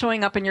not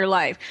showing up in your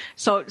life.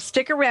 So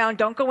stick around.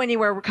 Don't go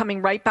anywhere. We're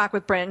coming right back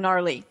with Brent and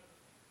Arlie.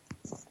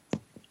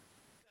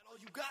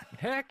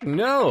 Heck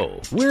no,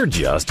 we're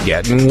just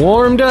getting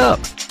warmed up.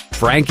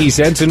 Frankie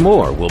Sense and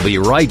More will be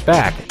right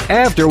back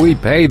after we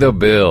pay the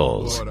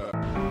bills.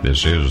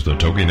 This is the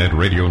TogiNet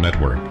Radio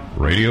Network,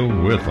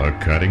 radio with a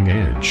cutting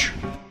edge.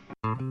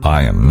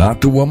 I am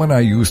not the woman I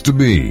used to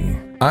be.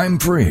 I'm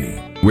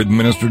free with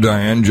Minister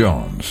Diane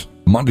Jones.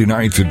 Monday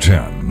nights at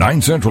 10,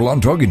 9 Central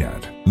on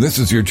TogiNet. This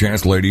is your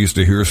chance, ladies,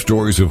 to hear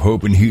stories of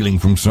hope and healing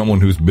from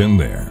someone who's been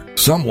there.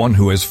 Someone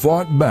who has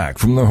fought back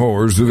from the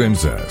horrors of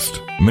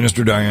incest.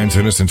 Minister Diane's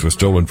innocence was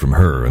stolen from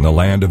her in the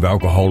land of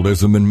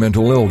alcoholism and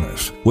mental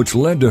illness, which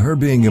led to her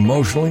being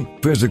emotionally,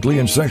 physically,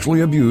 and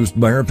sexually abused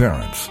by her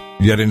parents.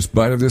 Yet in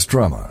spite of this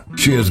trauma,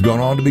 she has gone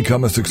on to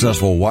become a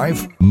successful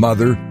wife,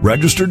 mother,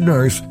 registered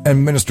nurse,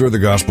 and minister of the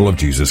gospel of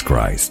Jesus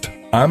Christ.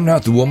 I'm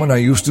not the woman I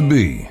used to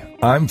be.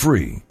 I'm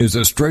Free is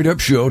a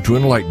straight-up show to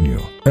enlighten you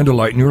and to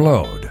lighten your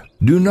load.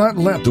 Do not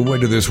let the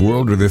weight of this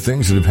world or the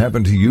things that have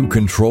happened to you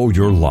control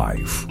your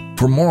life.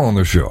 For more on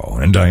the show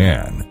and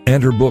Diane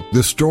and her book,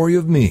 The Story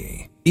of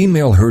Me,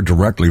 email her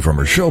directly from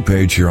her show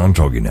page here on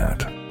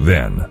TogiNet.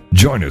 Then,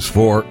 join us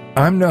for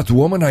I'm Not the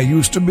Woman I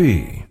Used to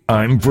Be.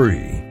 I'm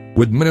Free with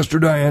with Minister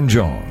Diane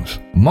Jones.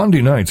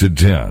 Monday nights at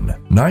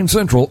 10, 9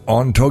 Central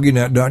on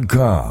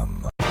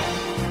TogiNet.com.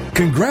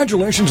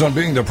 Congratulations on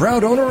being the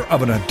proud owner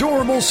of an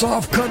adorable,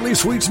 soft, cuddly,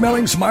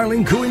 sweet-smelling,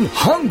 smiling, cooing,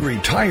 hungry,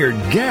 tired,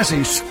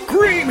 gassy,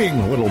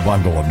 screaming little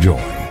bundle of joy.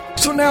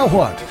 So now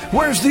what?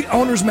 Where's the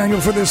owner's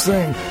manual for this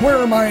thing? Where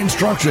are my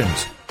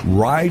instructions?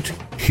 Right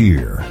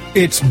here.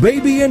 It's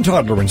Baby and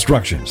Toddler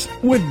Instructions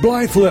with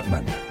Blythe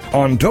Lipman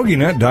on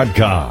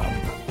TogiNet.com.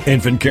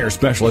 Infant care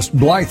specialist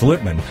Blythe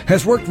Lipman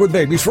has worked with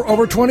babies for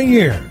over 20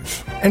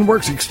 years and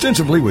works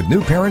extensively with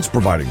new parents,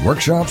 providing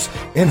workshops,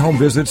 in-home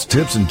visits,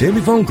 tips, and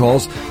daily phone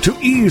calls to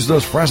ease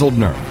those frazzled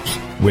nerves.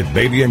 With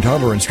Baby and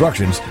Toddler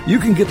Instructions, you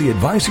can get the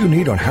advice you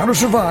need on how to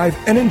survive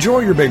and enjoy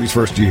your baby's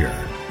first year.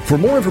 For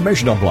more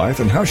information on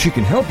Blythe and how she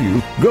can help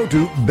you, go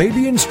to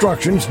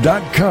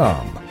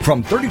babyinstructions.com.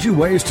 From 32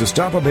 ways to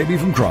stop a baby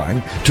from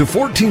crying to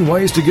 14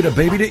 ways to get a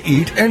baby to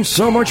eat and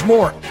so much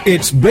more.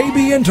 It's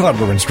Baby and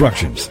Toddler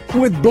Instructions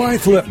with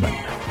Blythe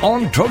Lipman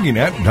on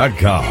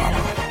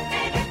TogiNet.com.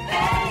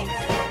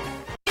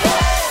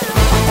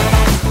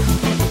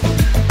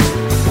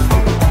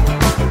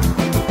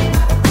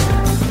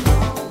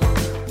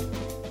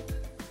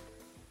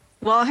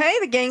 Well, hey,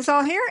 the gang's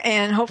all here,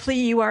 and hopefully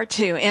you are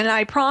too. And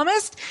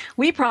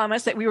we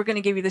promised that we were going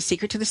to give you the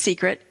secret to the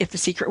secret if the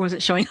secret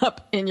wasn't showing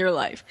up in your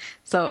life.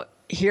 So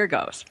here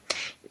goes.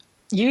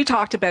 You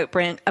talked about,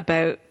 Brent,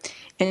 about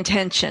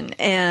intention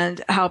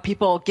and how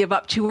people give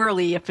up too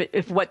early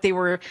if what they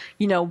were,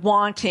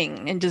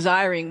 wanting and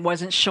desiring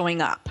wasn't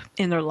showing up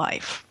in their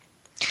life.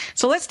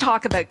 So let's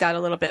talk about that a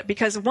little bit,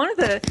 because one of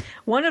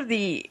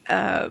the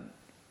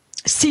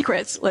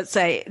secrets, let's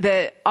say,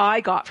 that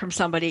I got from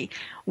somebody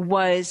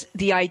was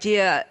the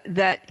idea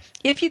that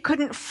if you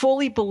couldn't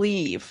fully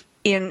believe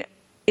in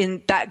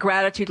that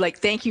gratitude, like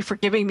thank you for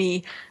giving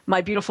me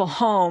my beautiful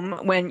home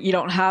when you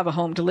don't have a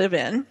home to live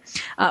in,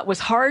 was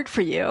hard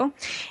for you.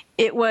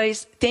 It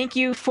was thank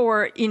you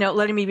for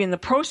letting me be in the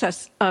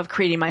process of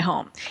creating my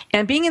home,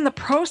 and being in the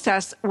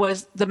process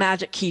was the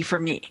magic key for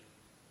me.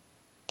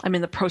 I'm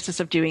in the process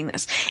of doing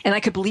this, and I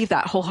could believe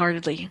that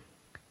wholeheartedly.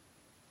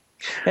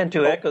 And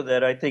to echo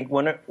that, I think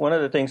one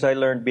of the things I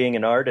learned being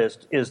an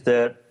artist is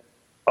that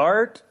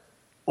art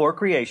or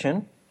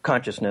creation,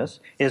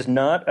 consciousness, is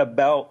not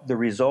about the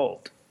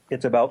result.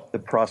 It's about the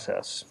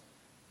process.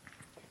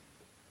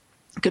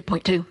 Good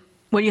point, too.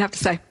 What do you have to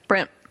say,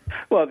 Brent?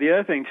 Well, the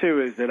other thing,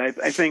 too, is that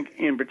I think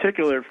in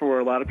particular for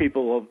a lot of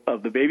people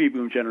of the baby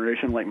boom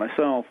generation like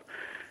myself,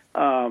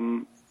 a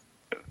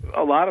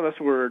lot of us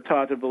were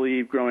taught to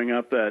believe growing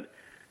up that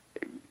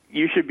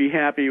you should be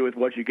happy with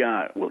what you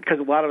got. Because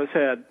a lot of us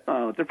had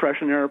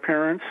Depression-era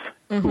parents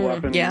who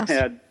often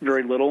had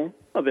very little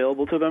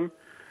available to them.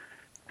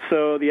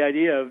 So the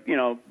idea of,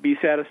 be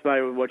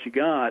satisfied with what you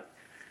got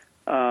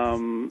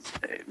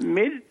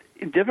made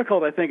it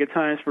difficult, I think, at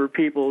times for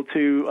people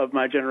of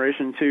my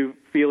generation to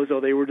feel as though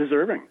they were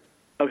deserving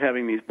of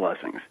having these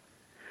blessings.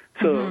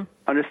 So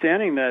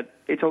understanding that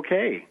it's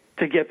okay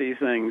to get these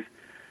things,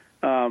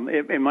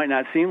 it might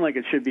not seem like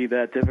it should be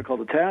that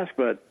difficult a task,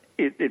 but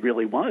it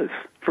really was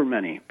for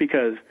many,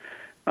 because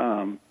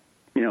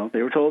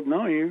they were told,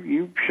 no,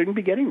 you shouldn't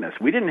be getting this.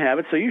 We didn't have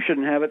it, so you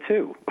shouldn't have it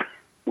too.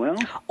 Well,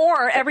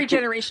 or every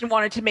generation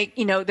wanted to make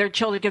give their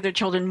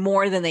children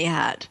more than they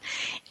had,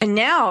 and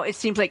now it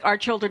seems like our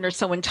children are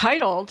so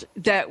entitled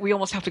that we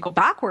almost have to go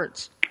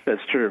backwards.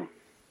 That's true.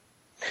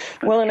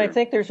 And I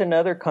think there's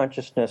another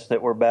consciousness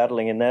that we're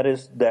battling, and that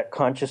is that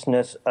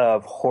consciousness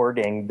of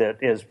hoarding that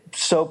is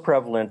so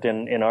prevalent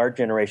in our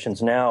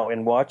generations now.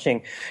 In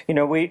watching,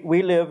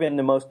 we live in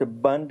the most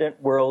abundant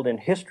world in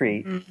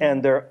history,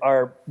 and there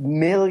are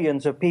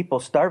millions of people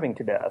starving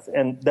to death,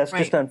 and that's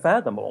just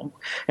unfathomable.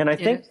 And I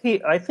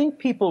think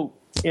people,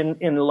 in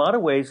a lot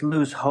of ways,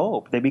 lose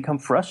hope. They become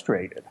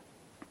frustrated.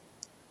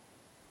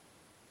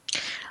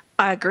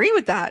 I agree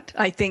with that.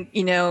 I think,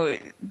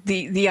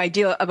 the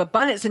idea of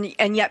abundance,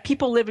 and yet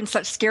people live in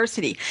such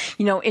scarcity.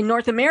 In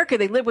North America,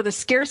 they live with a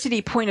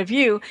scarcity point of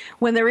view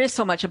when there is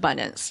so much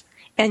abundance.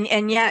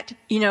 And yet,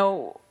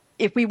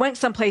 if we went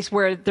someplace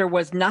where there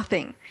was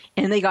nothing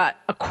and they got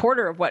a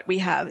quarter of what we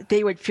have,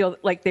 they would feel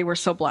like they were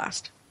so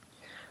blessed.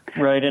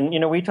 Right. And,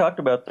 we talked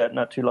about that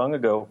not too long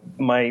ago,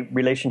 my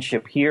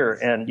relationship here,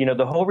 and,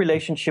 the whole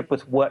relationship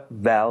with what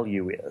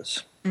value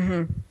is.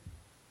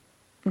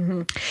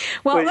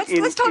 Well,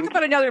 let's talk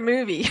about another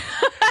movie.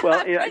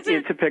 Well,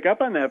 to pick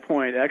up on that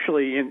point,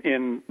 actually,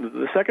 in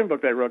the second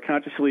book that I wrote,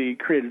 Consciously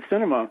Created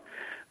Cinema,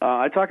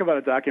 I talk about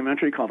a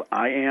documentary called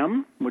I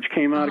Am, which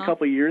came out a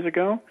couple of years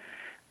ago,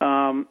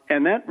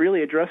 and that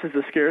really addresses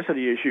the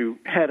scarcity issue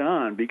head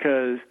on,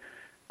 because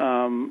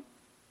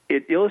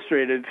it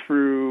illustrated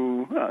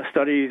through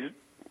studies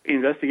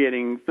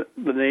investigating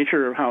the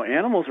nature of how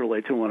animals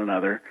relate to one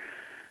another,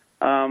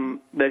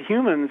 that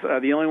humans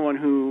are the only one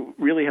who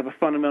really have a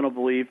fundamental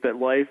belief that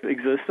life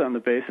exists on the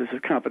basis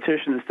of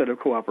competition instead of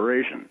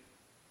cooperation.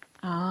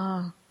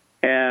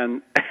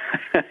 And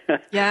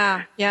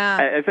yeah.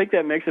 I think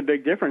that makes a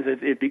big difference.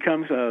 It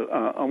becomes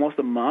almost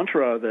a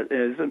mantra that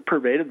has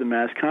pervaded the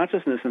mass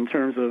consciousness in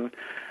terms of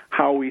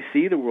how we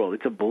see the world.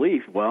 It's a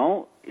belief.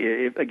 Well,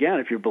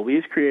 if your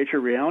beliefs create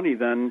your reality,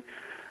 then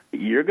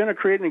you're going to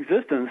create an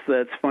existence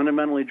that's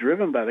fundamentally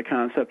driven by the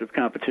concept of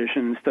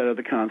competition instead of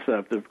the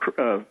concept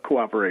of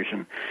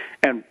cooperation.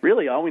 And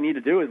really, all we need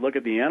to do is look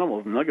at the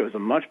animals, and they'll give us a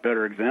much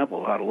better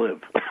example of how to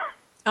live.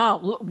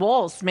 Oh,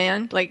 wolves,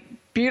 man, like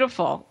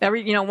beautiful.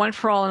 One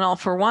for all and all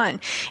for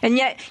one. And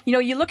yet,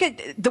 you look at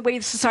the way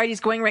society is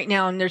going right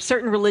now, and there's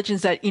certain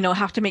religions that,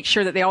 have to make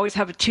sure that they always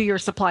have a 2-year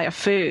supply of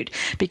food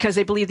because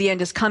they believe the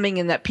end is coming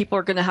and that people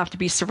are going to have to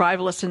be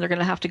survivalists and they're going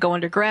to have to go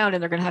underground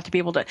and they're going to have to be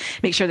able to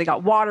make sure they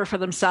got water for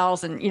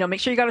themselves and, make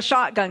sure you got a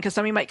shotgun because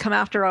somebody might come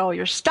after all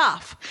your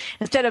stuff.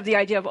 Instead of the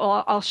idea of,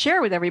 I'll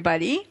share with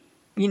everybody.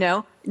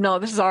 No,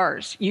 this is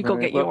ours. You go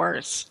get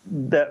yours.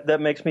 That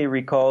makes me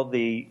recall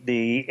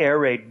the air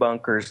raid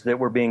bunkers that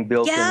were being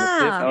built in the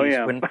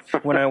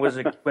 50s when I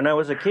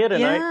was a kid,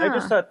 and I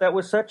just thought that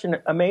was such an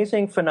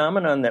amazing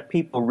phenomenon that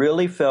people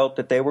really felt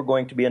that they were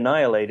going to be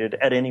annihilated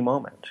at any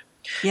moment.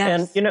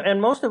 Yes.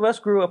 And most of us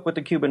grew up with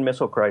the Cuban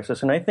Missile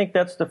Crisis, and I think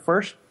that's the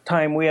first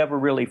time we ever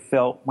really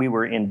felt we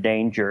were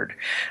endangered.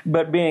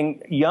 But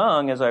being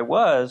young as I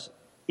was,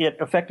 it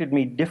affected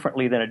me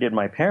differently than it did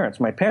my parents.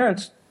 My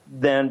parents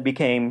then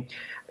became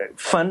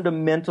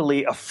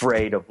fundamentally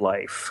afraid of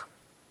life.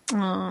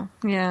 Oh,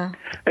 yeah.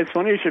 It's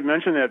funny you should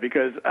mention that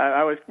because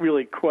I was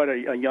really quite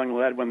a young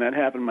lad when that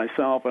happened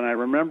myself, and I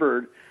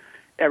remembered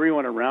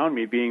everyone around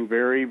me being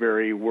very,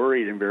 very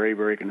worried and very,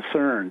 very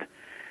concerned.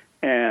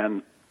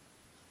 And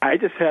I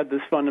just had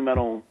this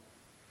fundamental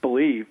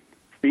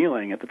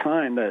feeling at the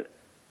time that,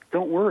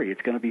 don't worry,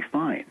 it's going to be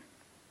fine.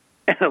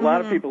 And a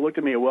lot of people looked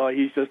at me, well,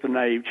 he's just a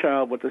naive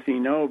child, what does he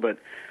know? But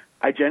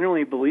I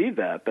genuinely believe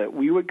that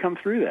we would come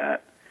through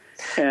that.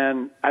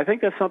 And I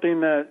think that's something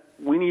that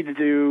we need to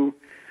do,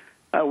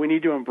 we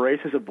need to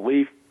embrace as a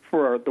belief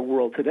for the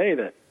world today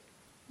that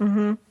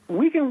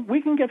we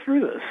can get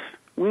through this.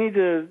 We need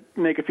to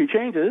make a few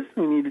changes.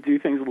 We need to do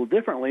things a little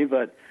differently,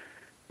 but,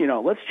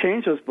 let's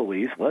change those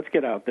beliefs. Let's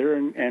get out there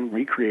and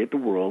recreate the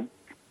world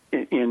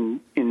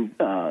in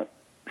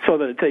so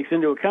that it takes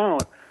into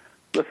account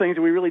the things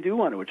that we really do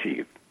want to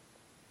achieve.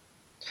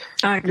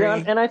 I agree.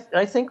 Yeah, and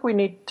I think we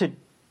need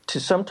to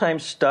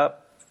sometimes stop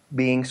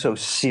being so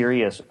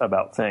serious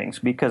about things,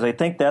 because I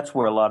think that's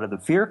where a lot of the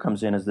fear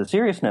comes in, is the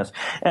seriousness.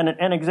 And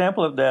an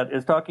example of that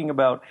is talking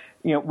about,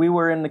 we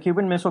were in the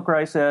Cuban Missile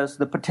Crisis,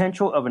 the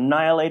potential of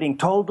annihilating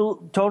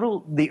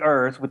total the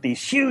Earth with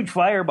these huge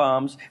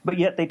firebombs, but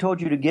yet they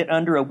told you to get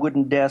under a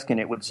wooden desk and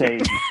it would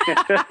save you.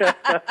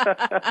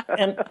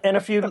 and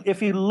if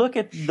you look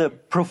at the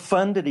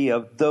profundity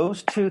of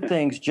those two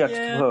things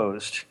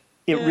juxtaposed,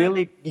 it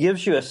really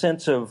gives you a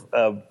sense of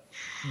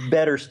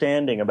better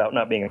standing about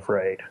not being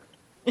afraid.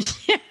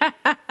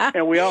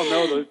 And we all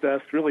know those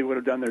desks really would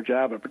have done their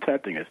job of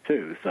protecting us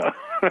too. So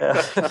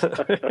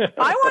I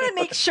want to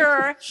make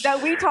sure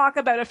that we talk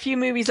about a few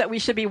movies that we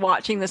should be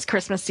watching this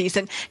Christmas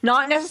season.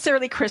 Not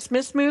necessarily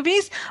Christmas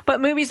movies, but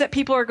movies that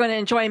people are going to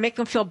enjoy and make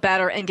them feel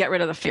better and get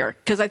rid of the fear.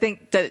 Because I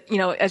think that,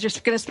 as you're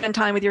going to spend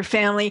time with your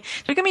family,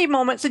 there are going to be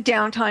moments of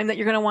downtime that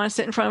you're going to want to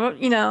sit in front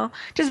of,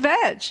 just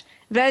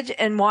veg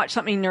and watch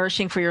something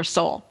nourishing for your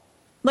soul.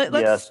 Let's do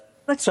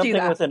that.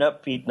 Something with an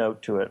upbeat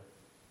note to it.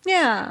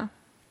 Yeah.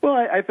 Well,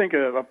 I think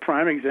a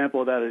prime example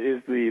of that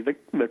is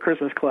the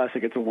Christmas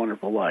classic, It's a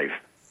Wonderful Life.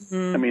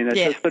 I mean, it's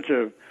just such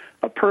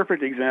a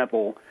perfect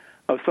example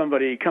of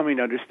somebody coming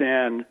to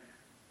understand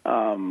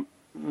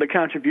the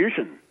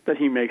contribution that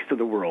he makes to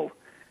the world,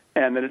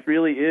 and that it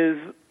really is,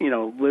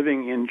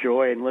 living in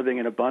joy and living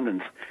in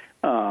abundance.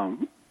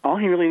 All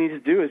he really needs to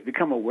do is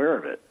become aware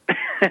of it.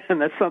 And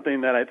that's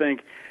something that I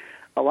think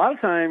a lot of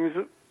times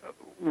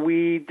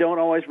we don't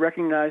always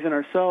recognize in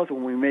ourselves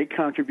when we make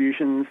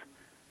contributions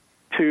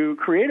to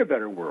create a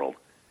better world.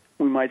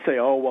 We might say,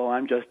 oh, well,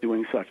 I'm just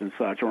doing such and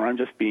such, or I'm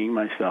just being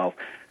myself.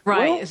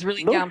 Right, well, it's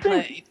really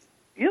downplayed.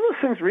 Those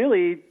things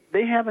really,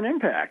 they have an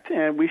impact,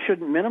 and we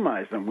shouldn't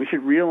minimize them. We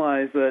should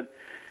realize that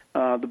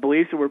the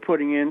beliefs that we're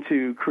putting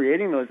into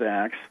creating those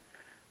acts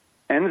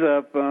ends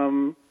up,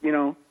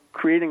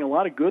 creating a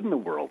lot of good in the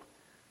world.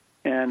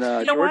 And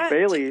George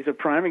Bailey is a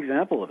prime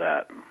example of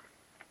that.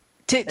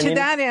 To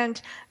that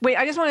end,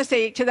 I just want to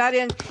say to that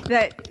end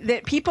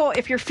that people,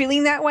 if you're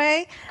feeling that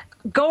way,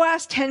 go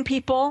ask 10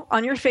 people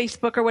on your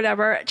Facebook or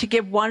whatever to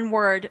give one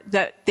word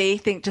that they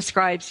think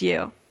describes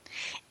you.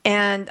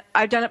 And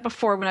I've done it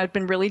before when I've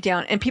been really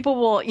down. And people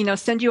will,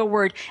 send you a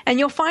word. And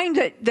you'll find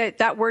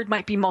that word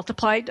might be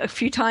multiplied a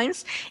few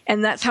times.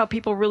 And that's how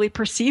people really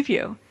perceive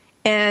you.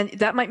 And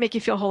that might make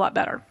you feel a whole lot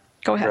better.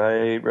 Go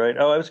ahead. Right.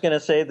 Oh, I was going to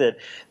say that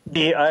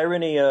the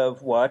irony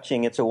of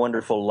watching It's a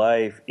Wonderful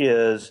Life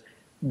is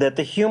that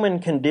the human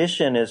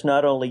condition is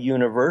not only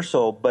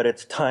universal, but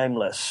it's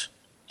timeless.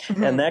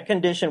 Mm-hmm. And that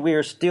condition, we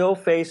are still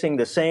facing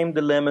the same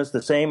dilemmas,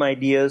 the same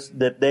ideas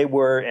that they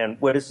were. And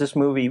what is this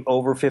movie,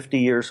 over 50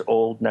 years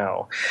old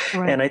now?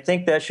 Right. And I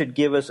think that should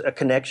give us a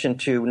connection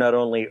to not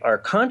only our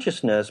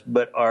consciousness,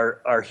 but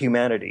our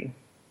humanity.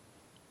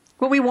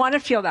 Well, we want to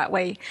feel that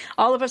way.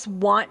 All of us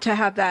want to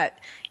have that,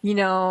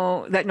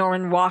 that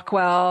Norman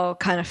Rockwell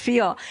kind of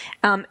feel.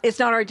 It's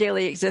not our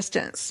daily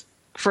existence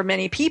for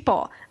many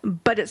people,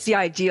 but it's the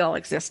ideal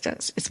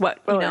existence. It's what,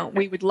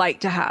 we would like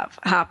to have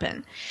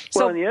happen.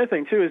 Well, and the other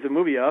thing, too, is the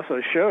movie also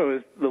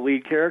shows the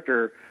lead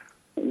character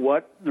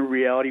what the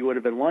reality would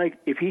have been like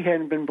if he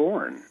hadn't been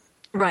born.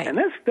 Right. And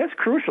that's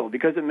crucial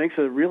because it makes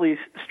a really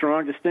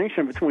strong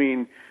distinction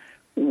between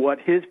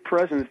what his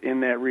presence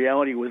in that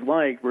reality was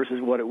like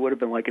versus what it would have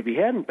been like if he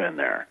hadn't been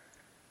there.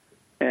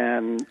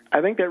 And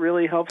I think that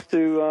really helps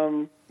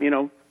to,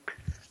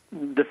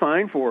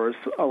 define for us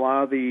a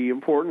lot of the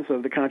importance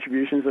of the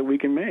contributions that we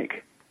can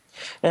make.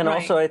 And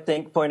also, I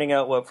think pointing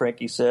out what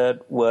Frankie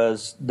said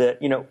was that,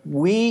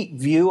 we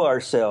view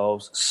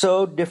ourselves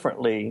so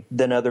differently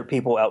than other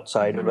people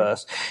outside of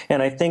us.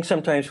 And I think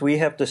sometimes we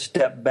have to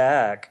step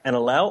back and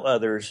allow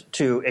others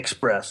to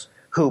express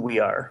who we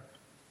are.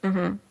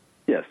 Mm-hmm.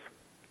 Yes,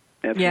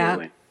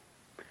 absolutely.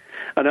 Yeah.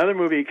 Another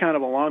movie kind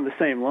of along the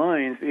same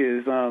lines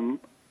is The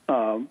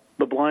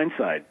Blind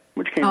Side,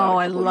 which came out a couple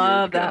I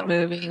love years ago. that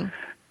movie.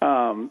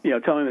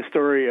 Telling the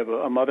story of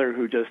a mother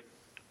who just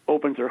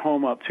opens her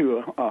home up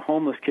to a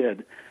homeless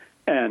kid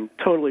and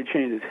totally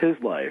changes his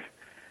life.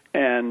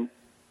 And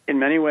in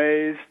many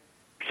ways,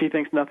 she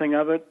thinks nothing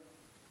of it,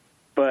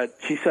 but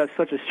she sets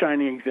such a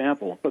shining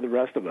example for the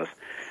rest of us.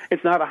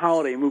 It's not a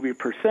holiday movie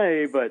per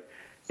se, but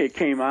it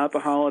came out the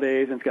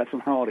holidays and it's got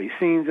some holiday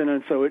scenes in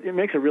it, so it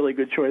makes a really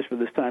good choice for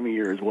this time of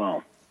year as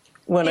well.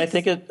 Well, and I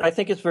think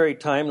it's very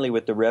timely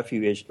with the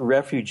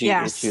refugee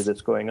issue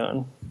that's going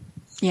on.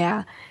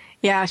 Yeah.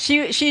 Yeah,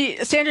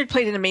 Sandra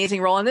played an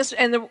amazing role in this,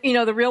 and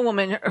the real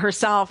woman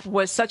herself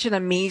is such an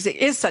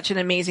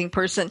amazing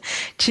person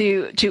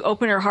to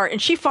open her heart,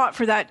 and she fought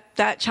for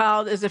that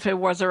child as if it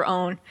was her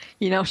own.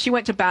 She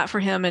went to bat for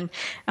him, and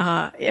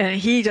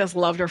he just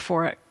loved her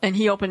for it, and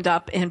he opened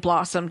up and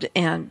blossomed,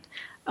 and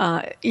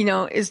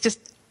is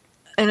just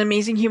an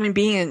amazing human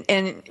being,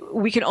 and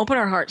we can open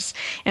our hearts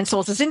and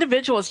souls as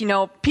individuals.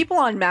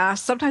 People en masse,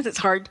 sometimes it's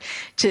hard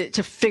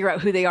to figure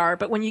out who they are,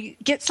 but when you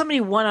get somebody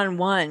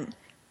one-on-one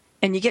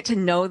and you get to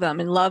know them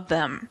and love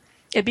them,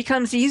 it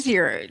becomes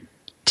easier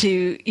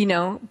to,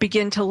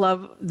 begin to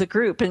love the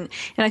group. And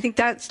I think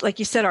that's, like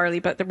you said, Arlie,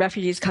 about the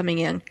refugees coming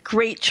in.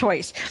 Great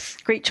choice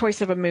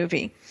of a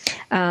movie.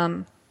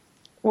 Well,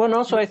 and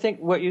also I think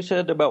what you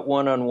said about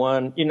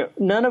one-on-one,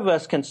 none of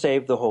us can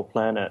save the whole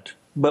planet.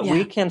 But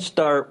we can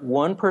start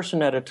one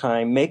person at a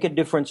time, make a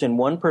difference in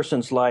one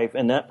person's life,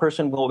 and that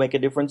person will make a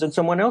difference in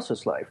someone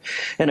else's life.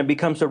 And it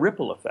becomes a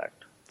ripple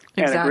effect.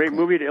 Exactly. And a great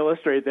movie to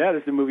illustrate that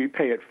is the movie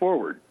Pay It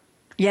Forward.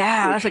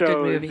 Yeah, that's a good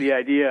movie. The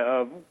idea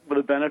of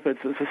the benefits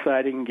that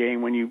society can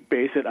gain when you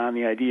base it on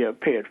the idea of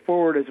pay it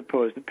forward as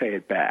opposed to pay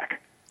it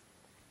back.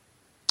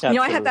 Absolutely.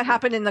 I had that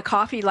happen in the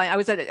coffee line. I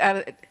was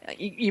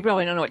you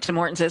probably don't know what Tim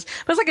Hortons is,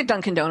 but it's like a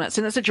Dunkin' Donuts,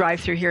 and it's a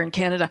drive-through here in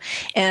Canada.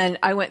 And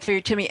I went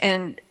through Timmy,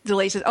 and the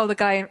lady says, "Oh, the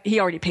guy,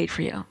 he already paid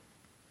for you."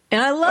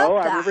 And I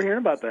love that. I remember hearing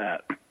about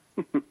that.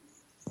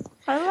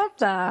 I love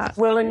that.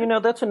 Well,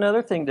 and that's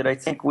another thing that I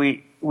think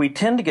we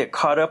tend to get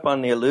caught up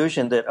on the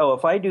illusion that,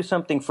 if I do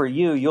something for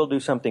you, you'll do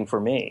something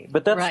for me.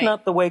 But that's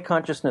not the way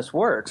consciousness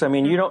works. I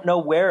mean, you don't know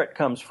where it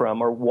comes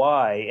from or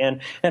why.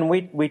 And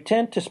we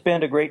tend to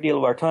spend a great deal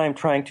of our time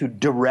trying to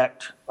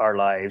direct our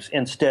lives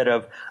instead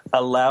of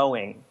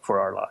allowing for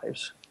our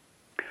lives.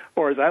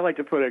 Or as I like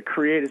to put it,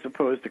 create as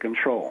opposed to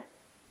control.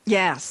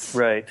 Yes.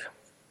 Right.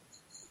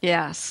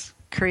 Yes.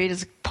 Create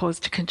as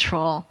opposed to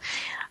control.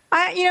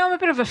 I'm a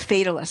bit of a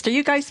fatalist. Are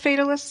you guys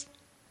fatalists?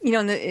 No,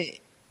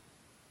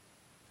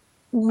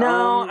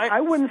 I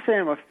wouldn't say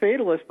I'm a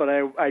fatalist, but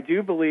I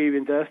do believe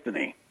in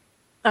destiny.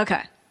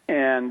 Okay.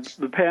 And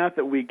the path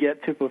that we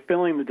get to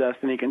fulfilling the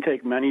destiny can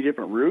take many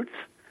different routes.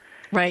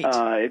 Right.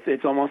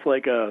 It's almost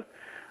like a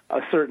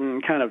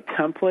certain kind of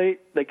template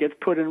that gets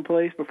put in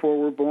place before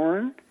we're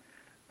born.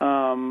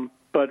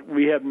 But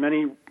we have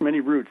many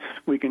routes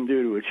we can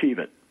do to achieve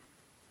it.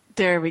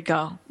 There we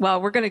go.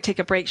 Well, we're going to take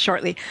a break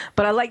shortly,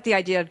 but I like the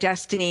idea of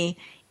destiny.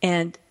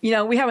 And,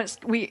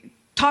 we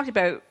talked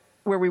about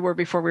where we were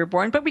before we were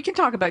born, but we can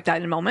talk about that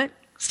in a moment.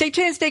 Stay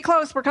tuned, stay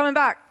close. We're coming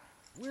back.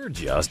 We're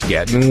just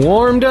getting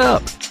warmed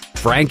up.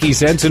 Frankie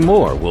Sense and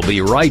More will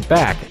be right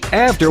back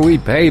after we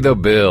pay the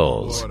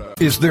bills.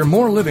 Is there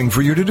more living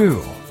for you to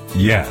do?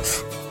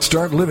 Yes.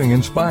 Start living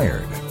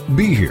inspired.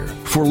 Be here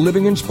for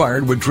Living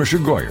Inspired with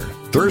Tricia Goyer.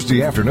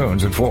 Thursday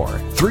afternoons at 4,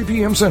 3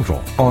 p.m. Central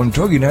on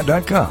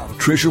TogiNet.com.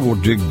 Tricia will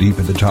dig deep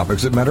into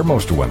topics that matter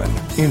most to women,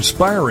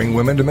 inspiring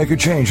women to make a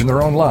change in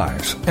their own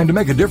lives and to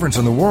make a difference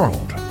in the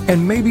world,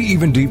 and maybe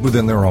even deep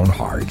within their own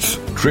hearts.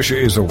 Tricia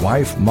is a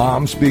wife,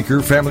 mom,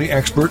 speaker, family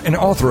expert, and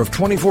author of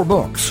 24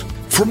 books.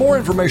 For more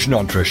information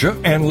on Tricia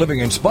and Living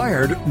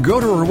Inspired, go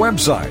to her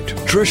website,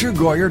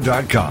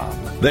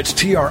 TriciaGoyer.com. That's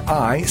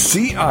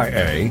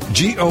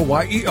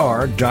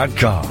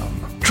TRICIAGOYER.com.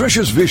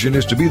 Trisha's vision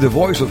is to be the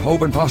voice of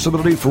hope and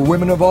possibility for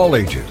women of all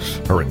ages.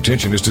 Her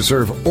intention is to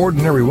serve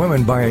ordinary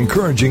women by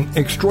encouraging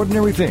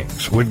extraordinary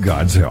things with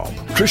God's help.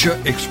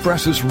 Trisha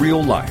expresses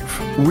real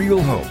life,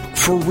 real hope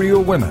for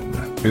real women.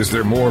 Is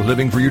there more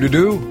living for you to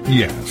do?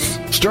 Yes.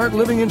 Start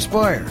living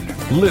inspired.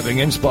 Living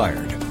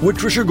Inspired with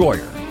Trisha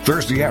Goyer.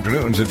 Thursday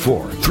afternoons at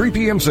 4, 3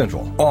 p.m.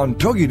 Central on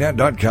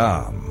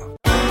TogiNet.com.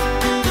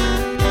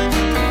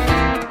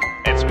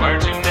 It's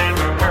words you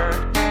never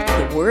heard.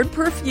 The word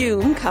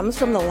perfume comes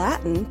from the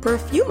Latin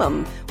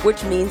perfumum,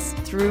 which means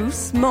through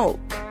smoke.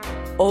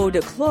 Eau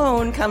de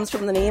Cologne comes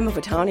from the name of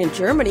a town in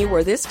Germany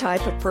where this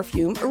type of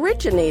perfume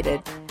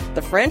originated.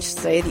 The French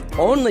say the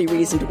only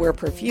reason to wear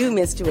perfume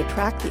is to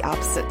attract the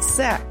opposite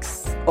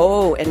sex.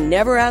 Oh, and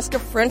never ask a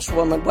French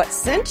woman what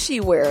scent she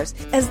wears,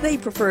 as they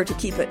prefer to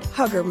keep it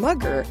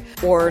hugger-mugger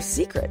or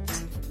secret.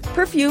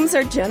 Perfumes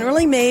are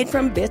generally made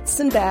from bits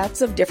and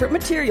bats of different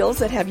materials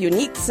that have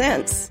unique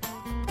scents.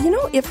 You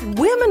know, if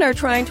women are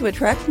trying to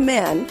attract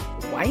men,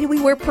 why do we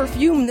wear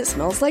perfume that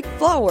smells like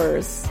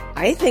flowers?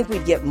 I think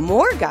we'd get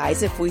more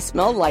guys if we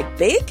smelled like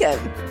bacon.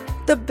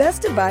 The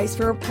best advice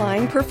for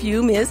applying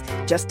perfume is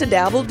just a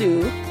dabble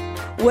do.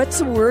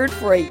 What's a word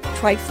for a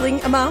trifling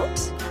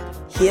amount?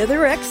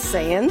 Hitherx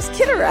sans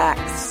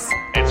Kitterax.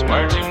 It's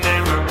words you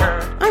never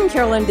heard. I'm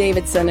Carolyn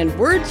Davidson, and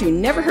Words You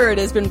Never Heard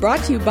has been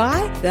brought to you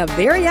by the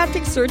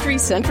Bariatric Surgery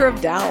Center of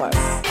Dallas.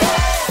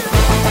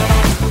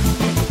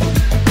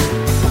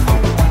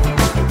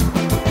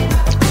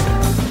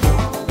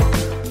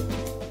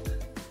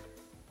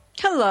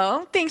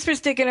 Hello. Thanks for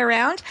sticking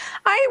around.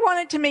 I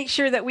wanted to make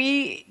sure that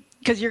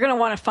because you're going to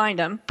want to find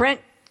them.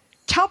 Brent,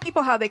 tell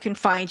people how they can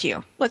find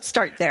you. Let's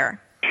start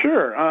there.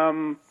 Sure.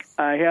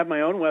 I have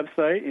my own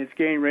website. It's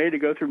getting ready to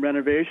go through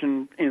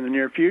renovation in the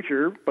near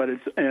future, but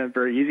it's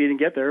very easy to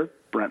get there,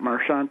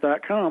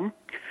 BrentMarchant.com.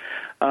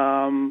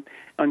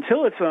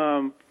 Until it's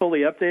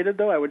fully updated,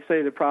 though, I would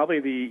say that probably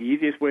the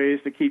easiest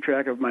ways to keep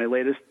track of my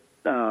latest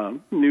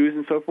news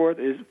and so forth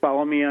is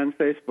follow me on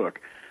Facebook.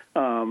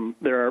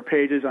 There are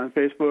pages on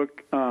Facebook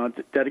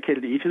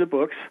dedicated to each of the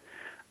books.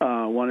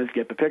 One is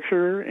Get the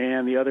Picture,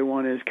 and the other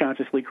one is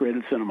Consciously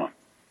Created Cinema.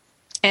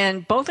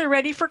 And both are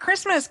ready for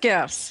Christmas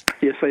gifts.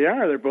 Yes, they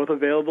are. They're both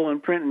available in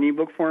print and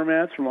ebook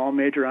formats from all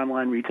major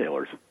online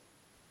retailers.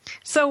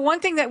 So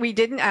one thing that we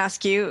didn't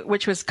ask you,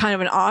 which was kind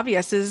of an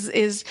obvious,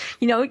 is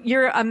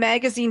you're a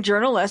magazine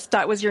journalist.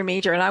 That was your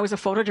major, and I was a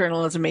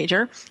photojournalism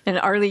major. And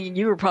Arlie,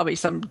 you were probably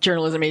some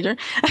journalism major.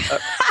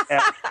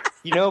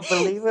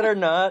 Believe it or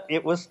not,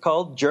 it was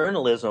called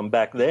journalism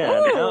back then.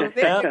 Oh,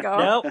 there you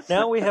go.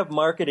 Now we have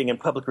marketing and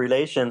public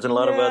relations and a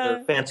lot of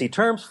other fancy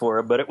terms for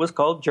it, but it was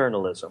called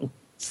journalism.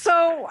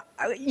 So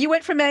you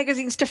went from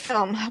magazines to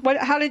film.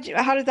 How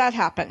did that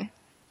happen?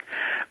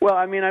 Well,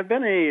 I mean, I've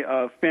been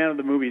a fan of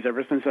the movies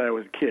ever since I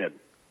was a kid.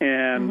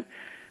 And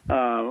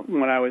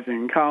when I was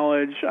in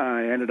college,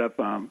 I ended up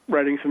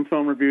writing some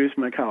film reviews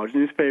for my college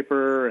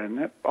newspaper, and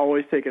have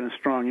always taken a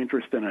strong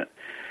interest in it.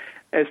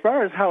 As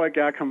far as how it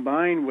got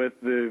combined with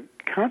the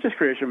conscious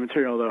creation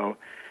material, though,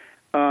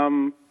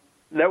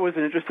 that was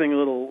an interesting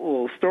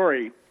little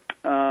story.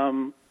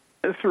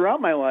 Throughout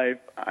my life,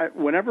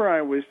 whenever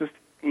I was just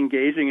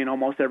engaging in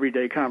almost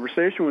everyday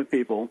conversation with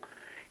people,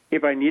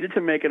 if I needed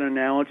to make an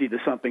analogy to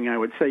something, I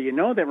would say,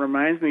 that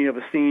reminds me of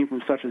a scene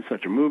from such and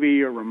such a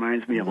movie, or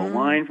reminds me of a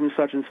line from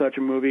such and such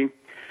a movie.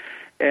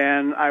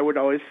 And I would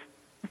always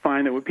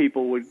find that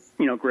people would,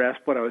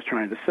 grasp what I was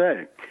trying to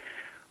say.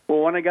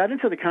 Well, when I got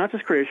into the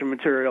conscious creation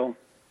material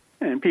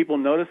and people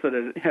noticed that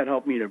it had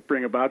helped me to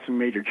bring about some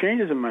major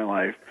changes in my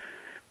life,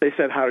 they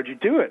said, "How did you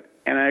do it?"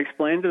 And I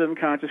explained to them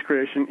conscious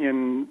creation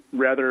in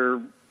rather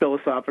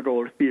philosophical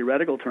or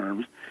theoretical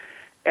terms,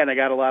 and I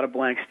got a lot of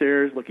blank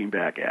stares looking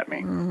back at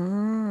me.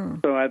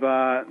 So I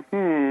thought,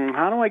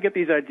 how do I get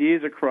these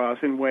ideas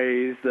across in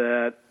ways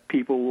that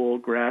people will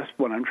grasp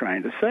what I'm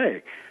trying to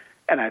say?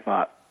 And I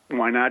thought,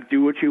 why not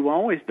do what you've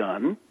always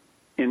done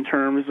in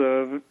terms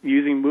of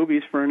using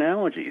movies for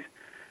analogies?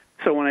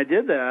 So when I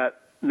did that,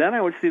 then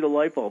I would see the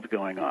light bulbs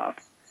going off.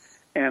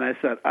 And I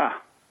said,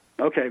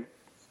 okay,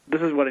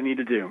 this is what I need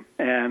to do.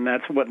 And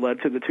that's what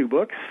led to the two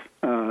books.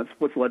 It's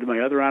what's led to my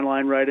other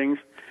online writings.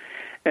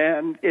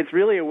 And it's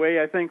really a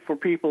way, I think, for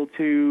people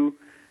to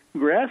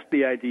grasp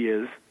the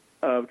ideas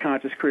of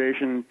conscious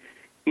creation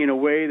in a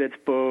way that's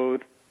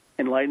both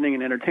enlightening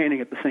and entertaining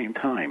at the same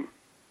time.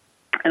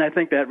 And I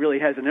think that really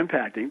has an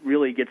impact. It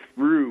really gets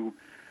through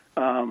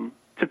to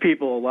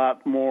people a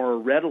lot more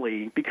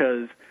readily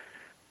because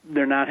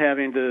they're not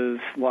having to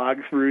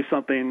slog through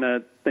something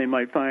that they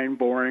might find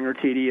boring or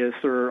tedious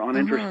or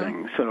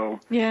uninteresting.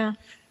 So yeah.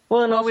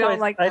 Well, and we also don't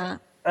like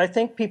that. I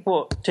think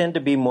people tend to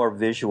be more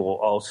visual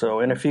also,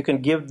 and if you can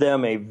give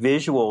them a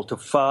visual to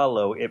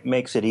follow, it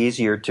makes it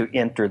easier to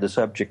enter the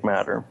subject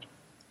matter.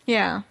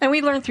 Yeah, and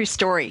we learn through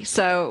story,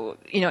 so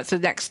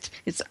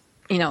it's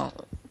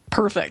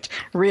perfect,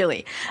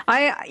 really.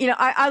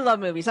 I love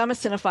movies. I'm a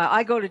cinephile.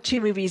 I go to 2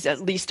 movies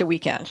at least a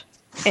weekend.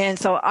 And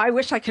so I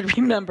wish I could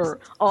remember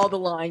all the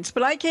lines,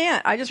 but I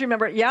can't. I just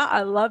remember, yeah,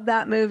 I love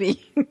that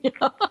movie.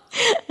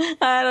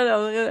 I don't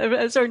know.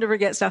 I'm starting to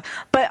forget stuff.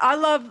 But I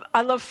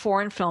love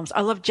foreign films.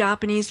 I love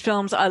Japanese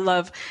films. I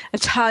love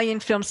Italian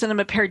films.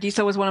 Cinema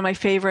Paradiso was one of my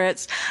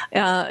favorites.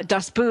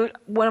 Das Boot,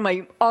 one of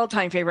my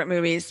all-time favorite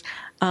movies.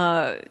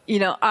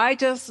 I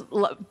just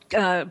love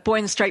Boy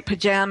in the Striped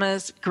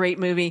Pajamas, great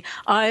movie.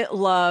 I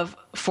love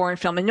foreign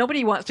film, and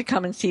nobody wants to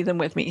come and see them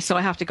with me, so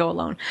I have to go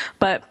alone.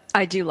 But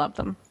I do love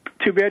them.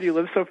 Too bad you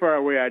live so far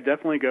away. I'd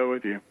definitely go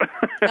with you.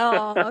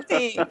 Oh,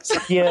 thanks.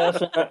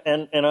 Yes,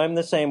 and I'm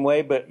the same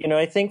way. But,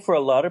 I think for a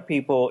lot of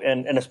people,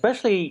 and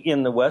especially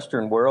in the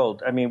Western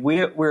world, I mean,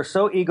 we're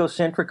so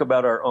egocentric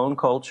about our own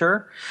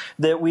culture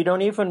that we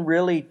don't even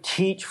really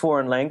teach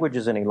foreign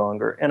languages any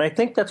longer. And I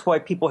think that's why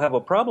people have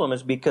a problem,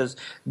 is because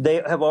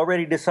they have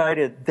already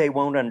decided they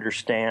won't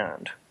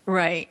understand.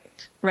 Right.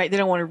 They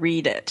don't want to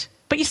read it.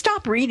 But you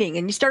stop reading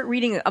and you start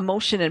reading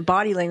emotion and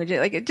body language.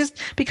 Like, it just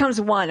becomes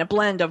a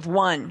blend of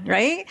one,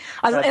 right?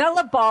 And I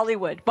love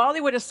Bollywood.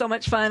 Bollywood is so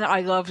much fun.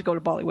 I love to go to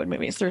Bollywood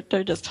movies.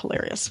 They're just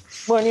hilarious.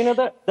 Well,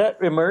 that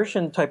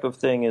immersion type of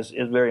thing is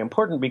very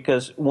important,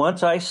 because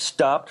once I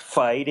stopped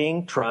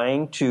fighting,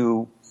 trying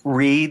to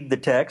read the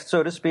text,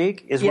 so to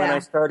speak, is when I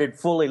started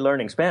fully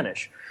learning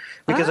Spanish,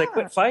 because I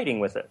quit fighting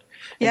with it.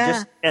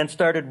 And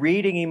started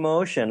reading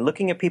emotion,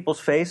 looking at people's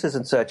faces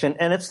and such. And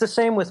it's the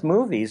same with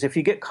movies. If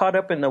you get caught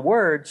up in the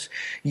words,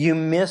 you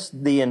miss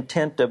the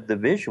intent of the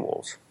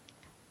visuals.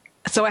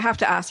 So I have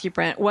to ask you,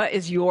 Brent, what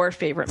is your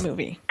favorite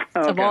movie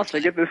of all time?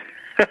 I get this.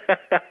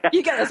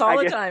 You get this all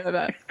the time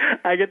about.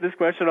 I get this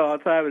question all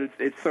the time, and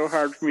it's so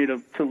hard for me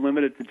to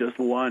limit it to just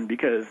one,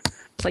 because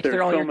there's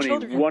so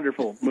many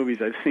wonderful movies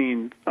I've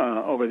seen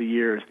over the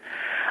years.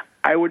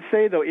 I would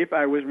say, though, if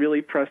I was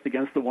really pressed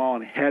against the wall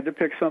and had to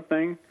pick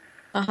something,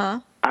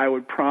 I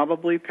would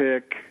probably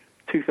pick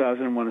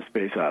 2001: A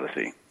Space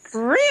Odyssey.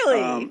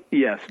 Really?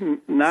 Yes.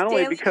 Not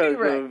only because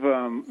of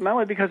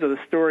the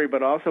story,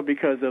 but also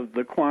because of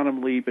the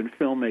quantum leap in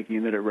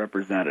filmmaking that it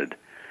represented.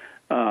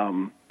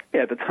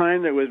 At the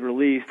time that it was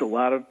released, a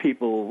lot of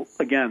people,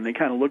 again, they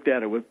kind of looked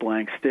at it with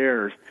blank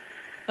stares.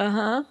 But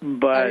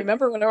I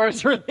remember when it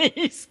was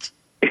released.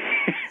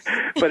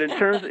 But in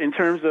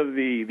terms of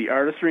the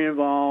artistry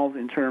involved,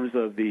 in terms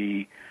of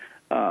the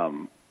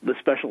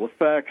special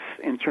effects,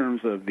 in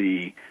terms of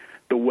the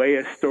way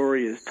a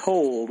story is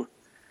told,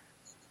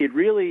 it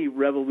really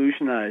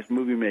revolutionized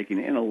movie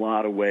making in a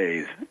lot of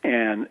ways.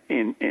 And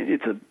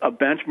it's a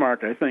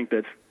benchmark, I think,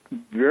 that's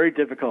very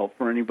difficult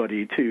for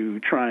anybody to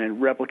try and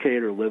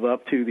replicate or live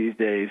up to these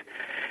days.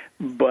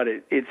 But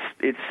it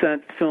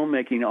sent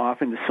filmmaking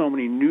off into so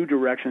many new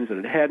directions that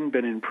it hadn't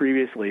been in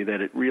previously,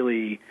 that it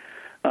really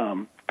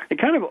it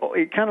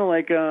kind of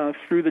like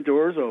threw the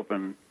doors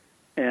open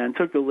and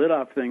took the lid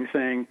off things,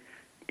 saying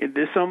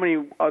there's so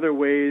many other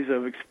ways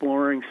of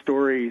exploring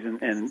stories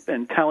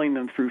and telling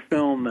them through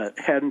film that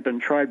hadn't been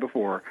tried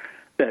before,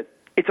 that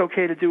it's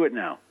okay to do it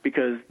now,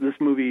 because this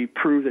movie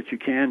proved that you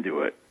can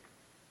do it.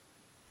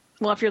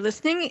 Well, if you're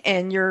listening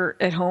and you're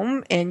at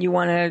home and you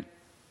want to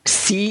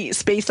see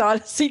Space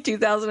Odyssey,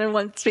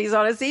 2001 Space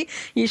Odyssey,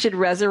 you should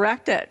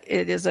resurrect it.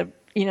 It is an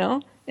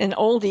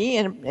oldie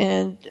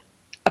and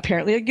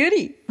apparently a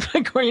goodie,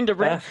 according to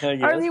Brent.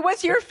 Yes. Arlie,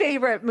 what's your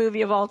favorite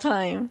movie of all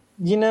time?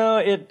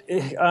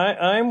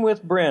 I'm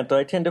with Brent.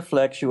 I tend to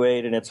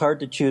fluctuate, and it's hard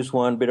to choose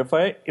one. But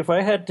if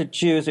I had to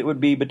choose, it would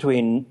be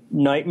between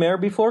Nightmare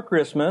Before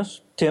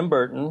Christmas, Tim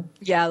Burton.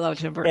 Yeah, I love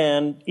Tim Burton.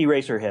 And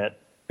Eraserhead,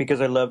 because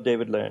I love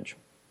David Lynch.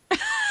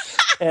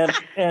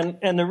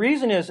 And the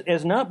reason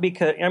is not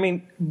because, I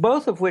mean,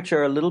 both of which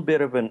are a little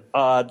bit of an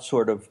odd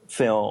sort of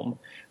film.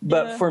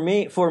 But for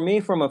me,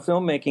 from a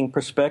filmmaking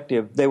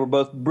perspective, they were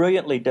both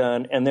brilliantly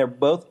done, and they're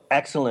both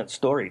excellent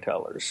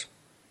storytellers.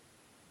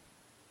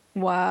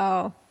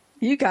 Wow.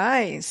 You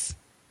guys.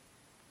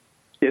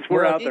 Yes,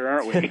 we're out there,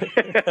 aren't we?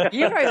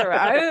 You guys are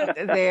out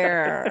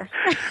there.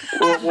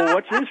 well,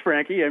 what's yours,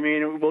 Frankie? I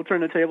mean, we'll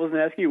turn the tables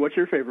and ask you, what's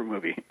your favorite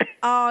movie?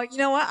 Oh, you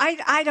know what?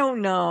 I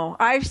don't know.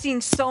 I've seen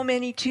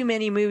too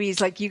many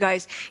movies like you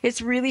guys.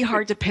 It's really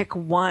hard to pick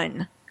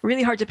one.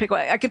 Really hard to pick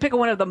one. I could pick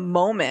one of the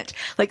moment.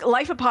 Like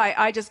Life of Pi,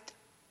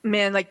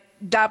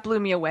 that blew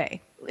me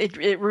away.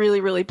 It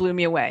really, really blew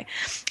me away.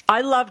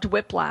 I loved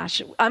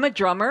Whiplash. I'm a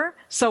drummer,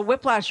 so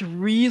Whiplash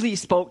really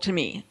spoke to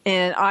me.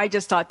 And I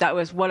just thought that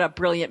was what a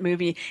brilliant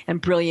movie and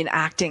brilliant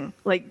acting.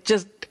 Like,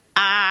 just,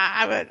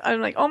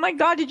 I'm like, oh my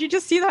God, did you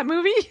just see that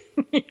movie?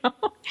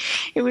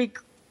 It was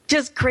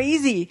just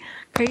crazy.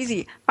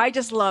 I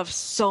just love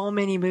so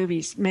many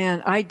movies.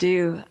 Man, I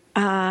do.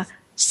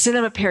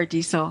 Cinema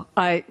Paradiso,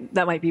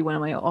 that might be one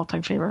of my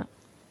all-time favorite.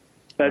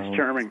 That's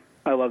charming.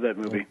 I love that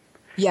movie.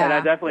 Yeah. And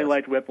I definitely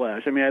liked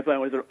Whiplash. I mean, I thought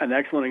it was an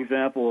excellent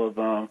example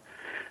of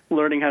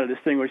learning how to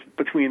distinguish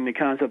between the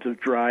concepts of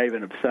drive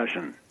and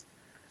obsession.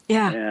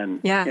 Yeah. And,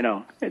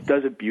 it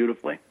does it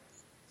beautifully.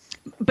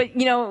 But,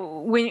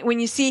 when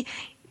you see,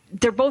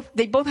 they both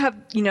have,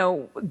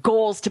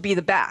 goals to be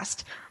the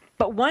best.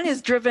 But one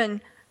is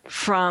driven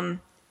from,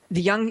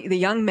 the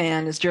young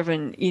man is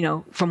driven,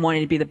 from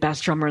wanting to be the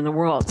best drummer in the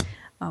world.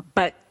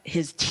 But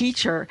his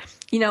teacher,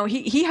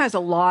 he has a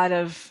lot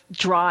of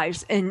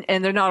drives, and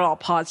they're not all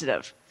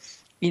positive.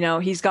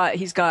 He's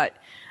got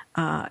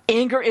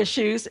anger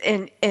issues,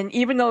 and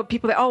even though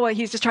people say, oh, well,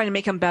 he's just trying to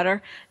make him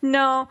better.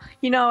 No,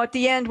 at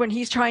the end when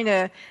he's trying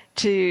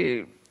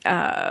to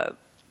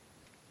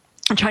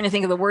I'm trying to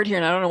think of the word here,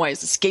 and I don't know why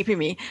it's escaping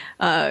me,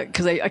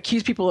 because I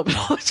accuse people of it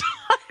all the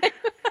time.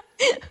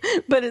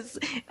 But it's,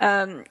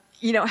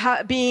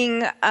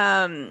 being,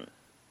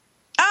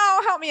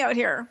 help me out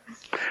here.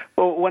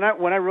 Well, when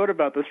I wrote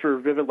about this for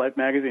Vivid Life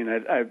magazine,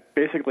 I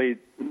basically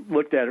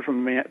looked at it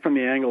from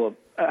the angle of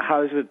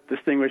how does it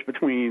distinguish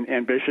between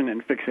ambition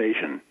and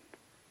fixation.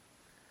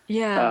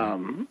 Yeah.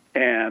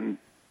 And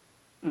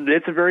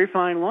it's a very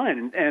fine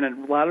line, and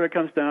a lot of it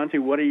comes down to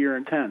what are your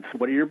intents,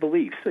 what are your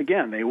beliefs.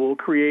 Again, they will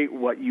create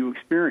what you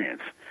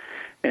experience.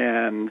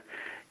 And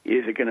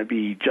is it going to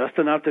be just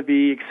enough to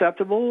be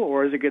acceptable,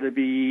 or is it going to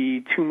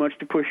be too much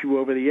to push you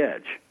over the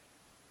edge?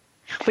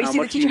 But you see,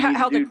 the teacher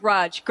held a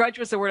grudge. Grudge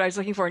was the word I was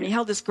looking for. And he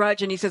held this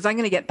grudge, and he says, I'm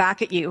going to get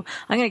back at you.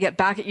 I'm going to get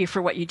back at you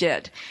for what you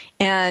did.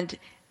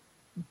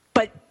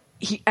 But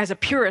he, as a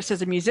purist,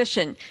 as a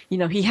musician,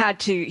 he had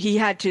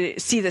to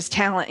see this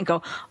talent and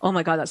go, oh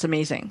my God, that's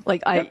amazing.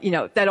 Like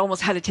that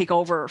almost had to take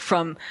over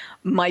from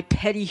my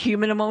petty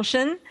human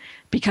emotion,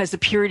 because the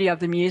purity of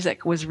the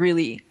music was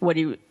really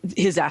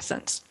his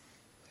essence.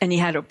 And he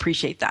had to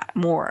appreciate that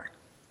more.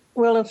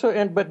 Well,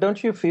 but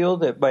don't you feel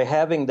that by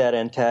having that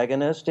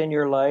antagonist in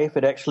your life,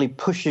 it actually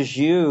pushes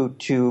you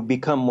to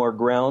become more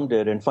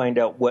grounded and find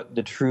out what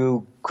the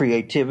true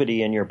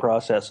creativity in your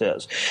process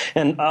is?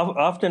 And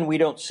often we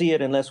don't see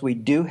it unless we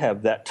do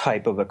have that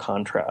type of a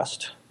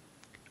contrast.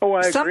 Oh,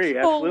 I agree.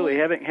 Absolutely.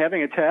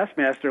 Having a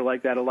taskmaster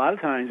like that a lot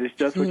of times is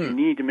just what you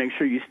need to make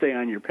sure you stay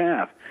on your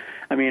path.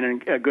 I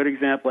mean, a good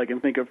example I can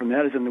think of from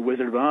that is in The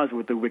Wizard of Oz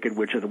with the Wicked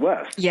Witch of the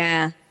West.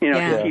 Yeah. He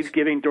keeps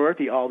giving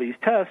Dorothy all these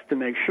tests to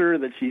make sure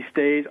that she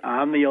stays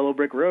on the yellow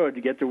brick road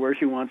to get to where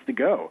she wants to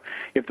go.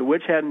 If the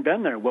witch hadn't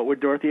been there, what would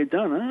Dorothy have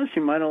done? She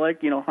might have,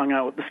 hung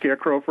out with the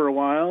Scarecrow for a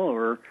while,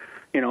 or,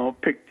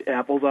 picked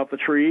apples off the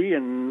tree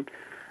and,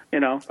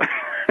 and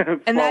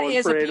that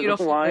is a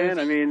beautiful lion.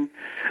 I mean,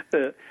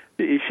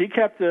 she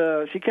kept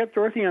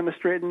Dorothy on the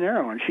straight and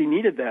narrow, and she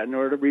needed that in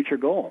order to reach her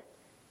goal.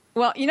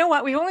 Well, you know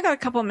what? We've only got a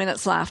couple of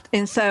minutes left.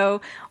 And so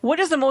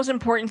what is the most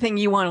important thing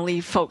you want to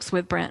leave folks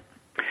with, Brent?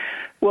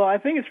 Well, I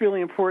think it's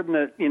really important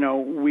that,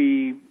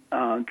 we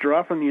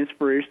draw from the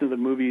inspiration of the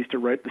movies to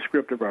write the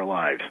script of our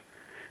lives.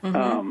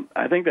 Mm-hmm.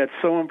 I think that's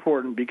so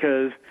important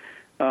because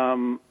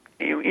in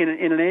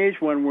an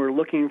age when we're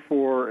looking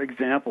for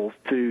examples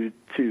to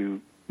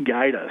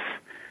guide us,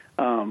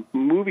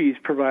 movies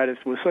provide us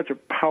with such a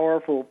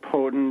powerful,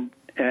 potent,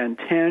 and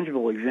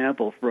tangible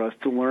example for us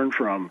to learn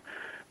from,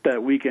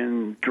 that we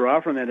can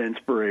draw from that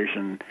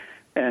inspiration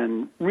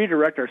and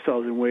redirect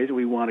ourselves in ways that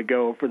we want to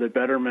go for the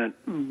betterment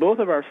both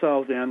of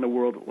ourselves and the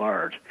world at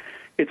large.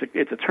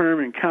 It's a term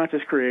in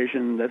conscious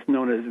creation that's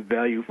known as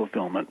value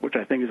fulfillment, which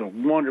I think is a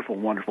wonderful,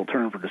 wonderful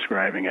term for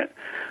describing it.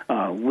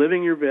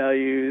 Living your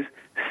values,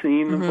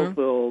 seeing them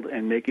fulfilled,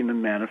 and making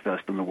them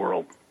manifest in the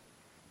world.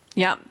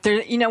 Yeah.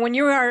 When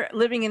you are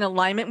living in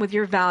alignment with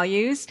your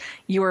values,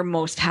 you are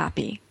most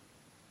happy.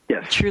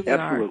 Yes, truly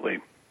absolutely.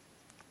 Are.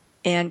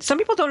 And some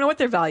people don't know what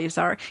their values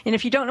are. And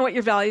if you don't know what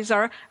your values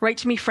are, write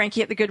to me,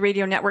 Frankie, at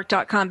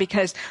thegoodradionetwork.com,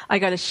 because I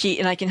got a sheet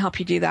and I can help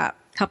you do that,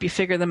 help you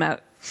figure them out.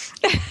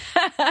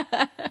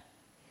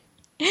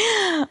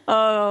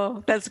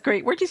 Oh, that's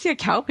great. Where'd you see a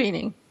cow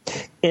painting?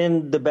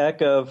 In the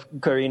back of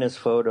Karina's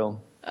photo.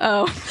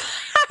 Oh.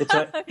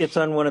 It's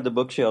on one of the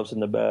bookshelves in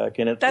the back.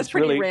 And that's it's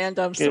pretty really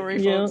random.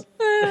 Sorry, folks.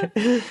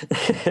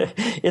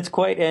 It's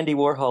quite Andy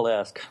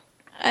Warhol-esque.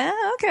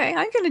 Okay,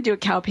 I'm going to do a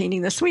cow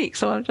painting this week,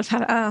 so I just had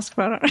to ask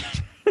about it.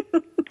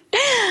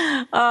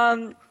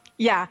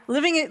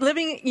 Living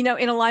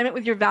in alignment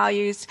with your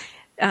values.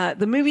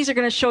 The movies are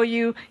going to show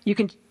you. You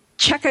can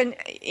check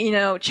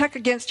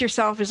against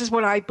yourself. Is this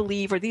what I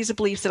believe, or these are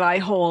beliefs that I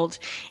hold?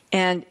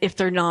 And if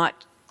they're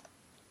not,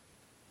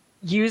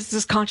 use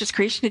this conscious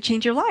creation to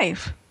change your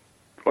life.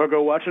 Or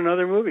go watch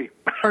another movie.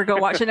 Go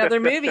watch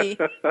another movie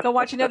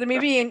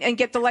and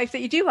get the life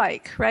that you do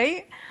like.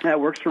 Right?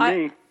 That works for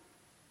me.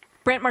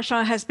 Brent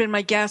Marchant has been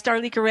my guest.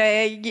 Arlika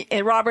Ray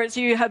and Roberts,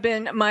 you have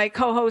been my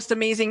co-host.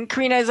 Amazing.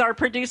 Karina is our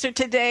producer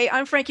today.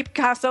 I'm Frankie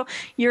Picasso,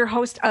 your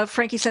host of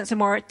Frankie Sense and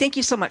More. Thank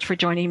you so much for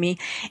joining me.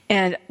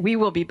 And we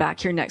will be back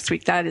here next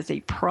week. That is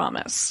a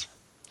promise.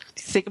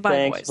 Say goodbye,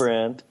 Thanks, boys.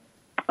 Brent.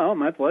 Oh,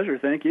 my pleasure.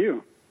 Thank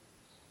you.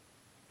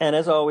 And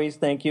as always,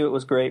 thank you. It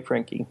was great,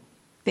 Frankie.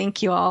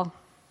 Thank you all.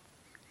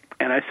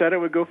 And I said it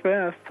would go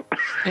fast.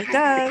 It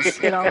does.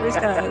 It always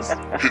does.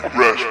 Hit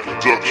Rash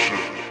Production.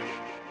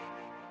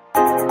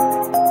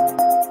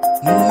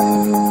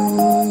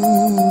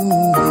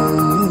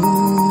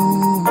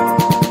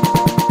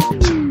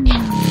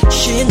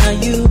 She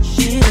not you,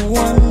 she the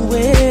one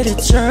way to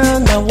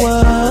turn the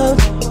world.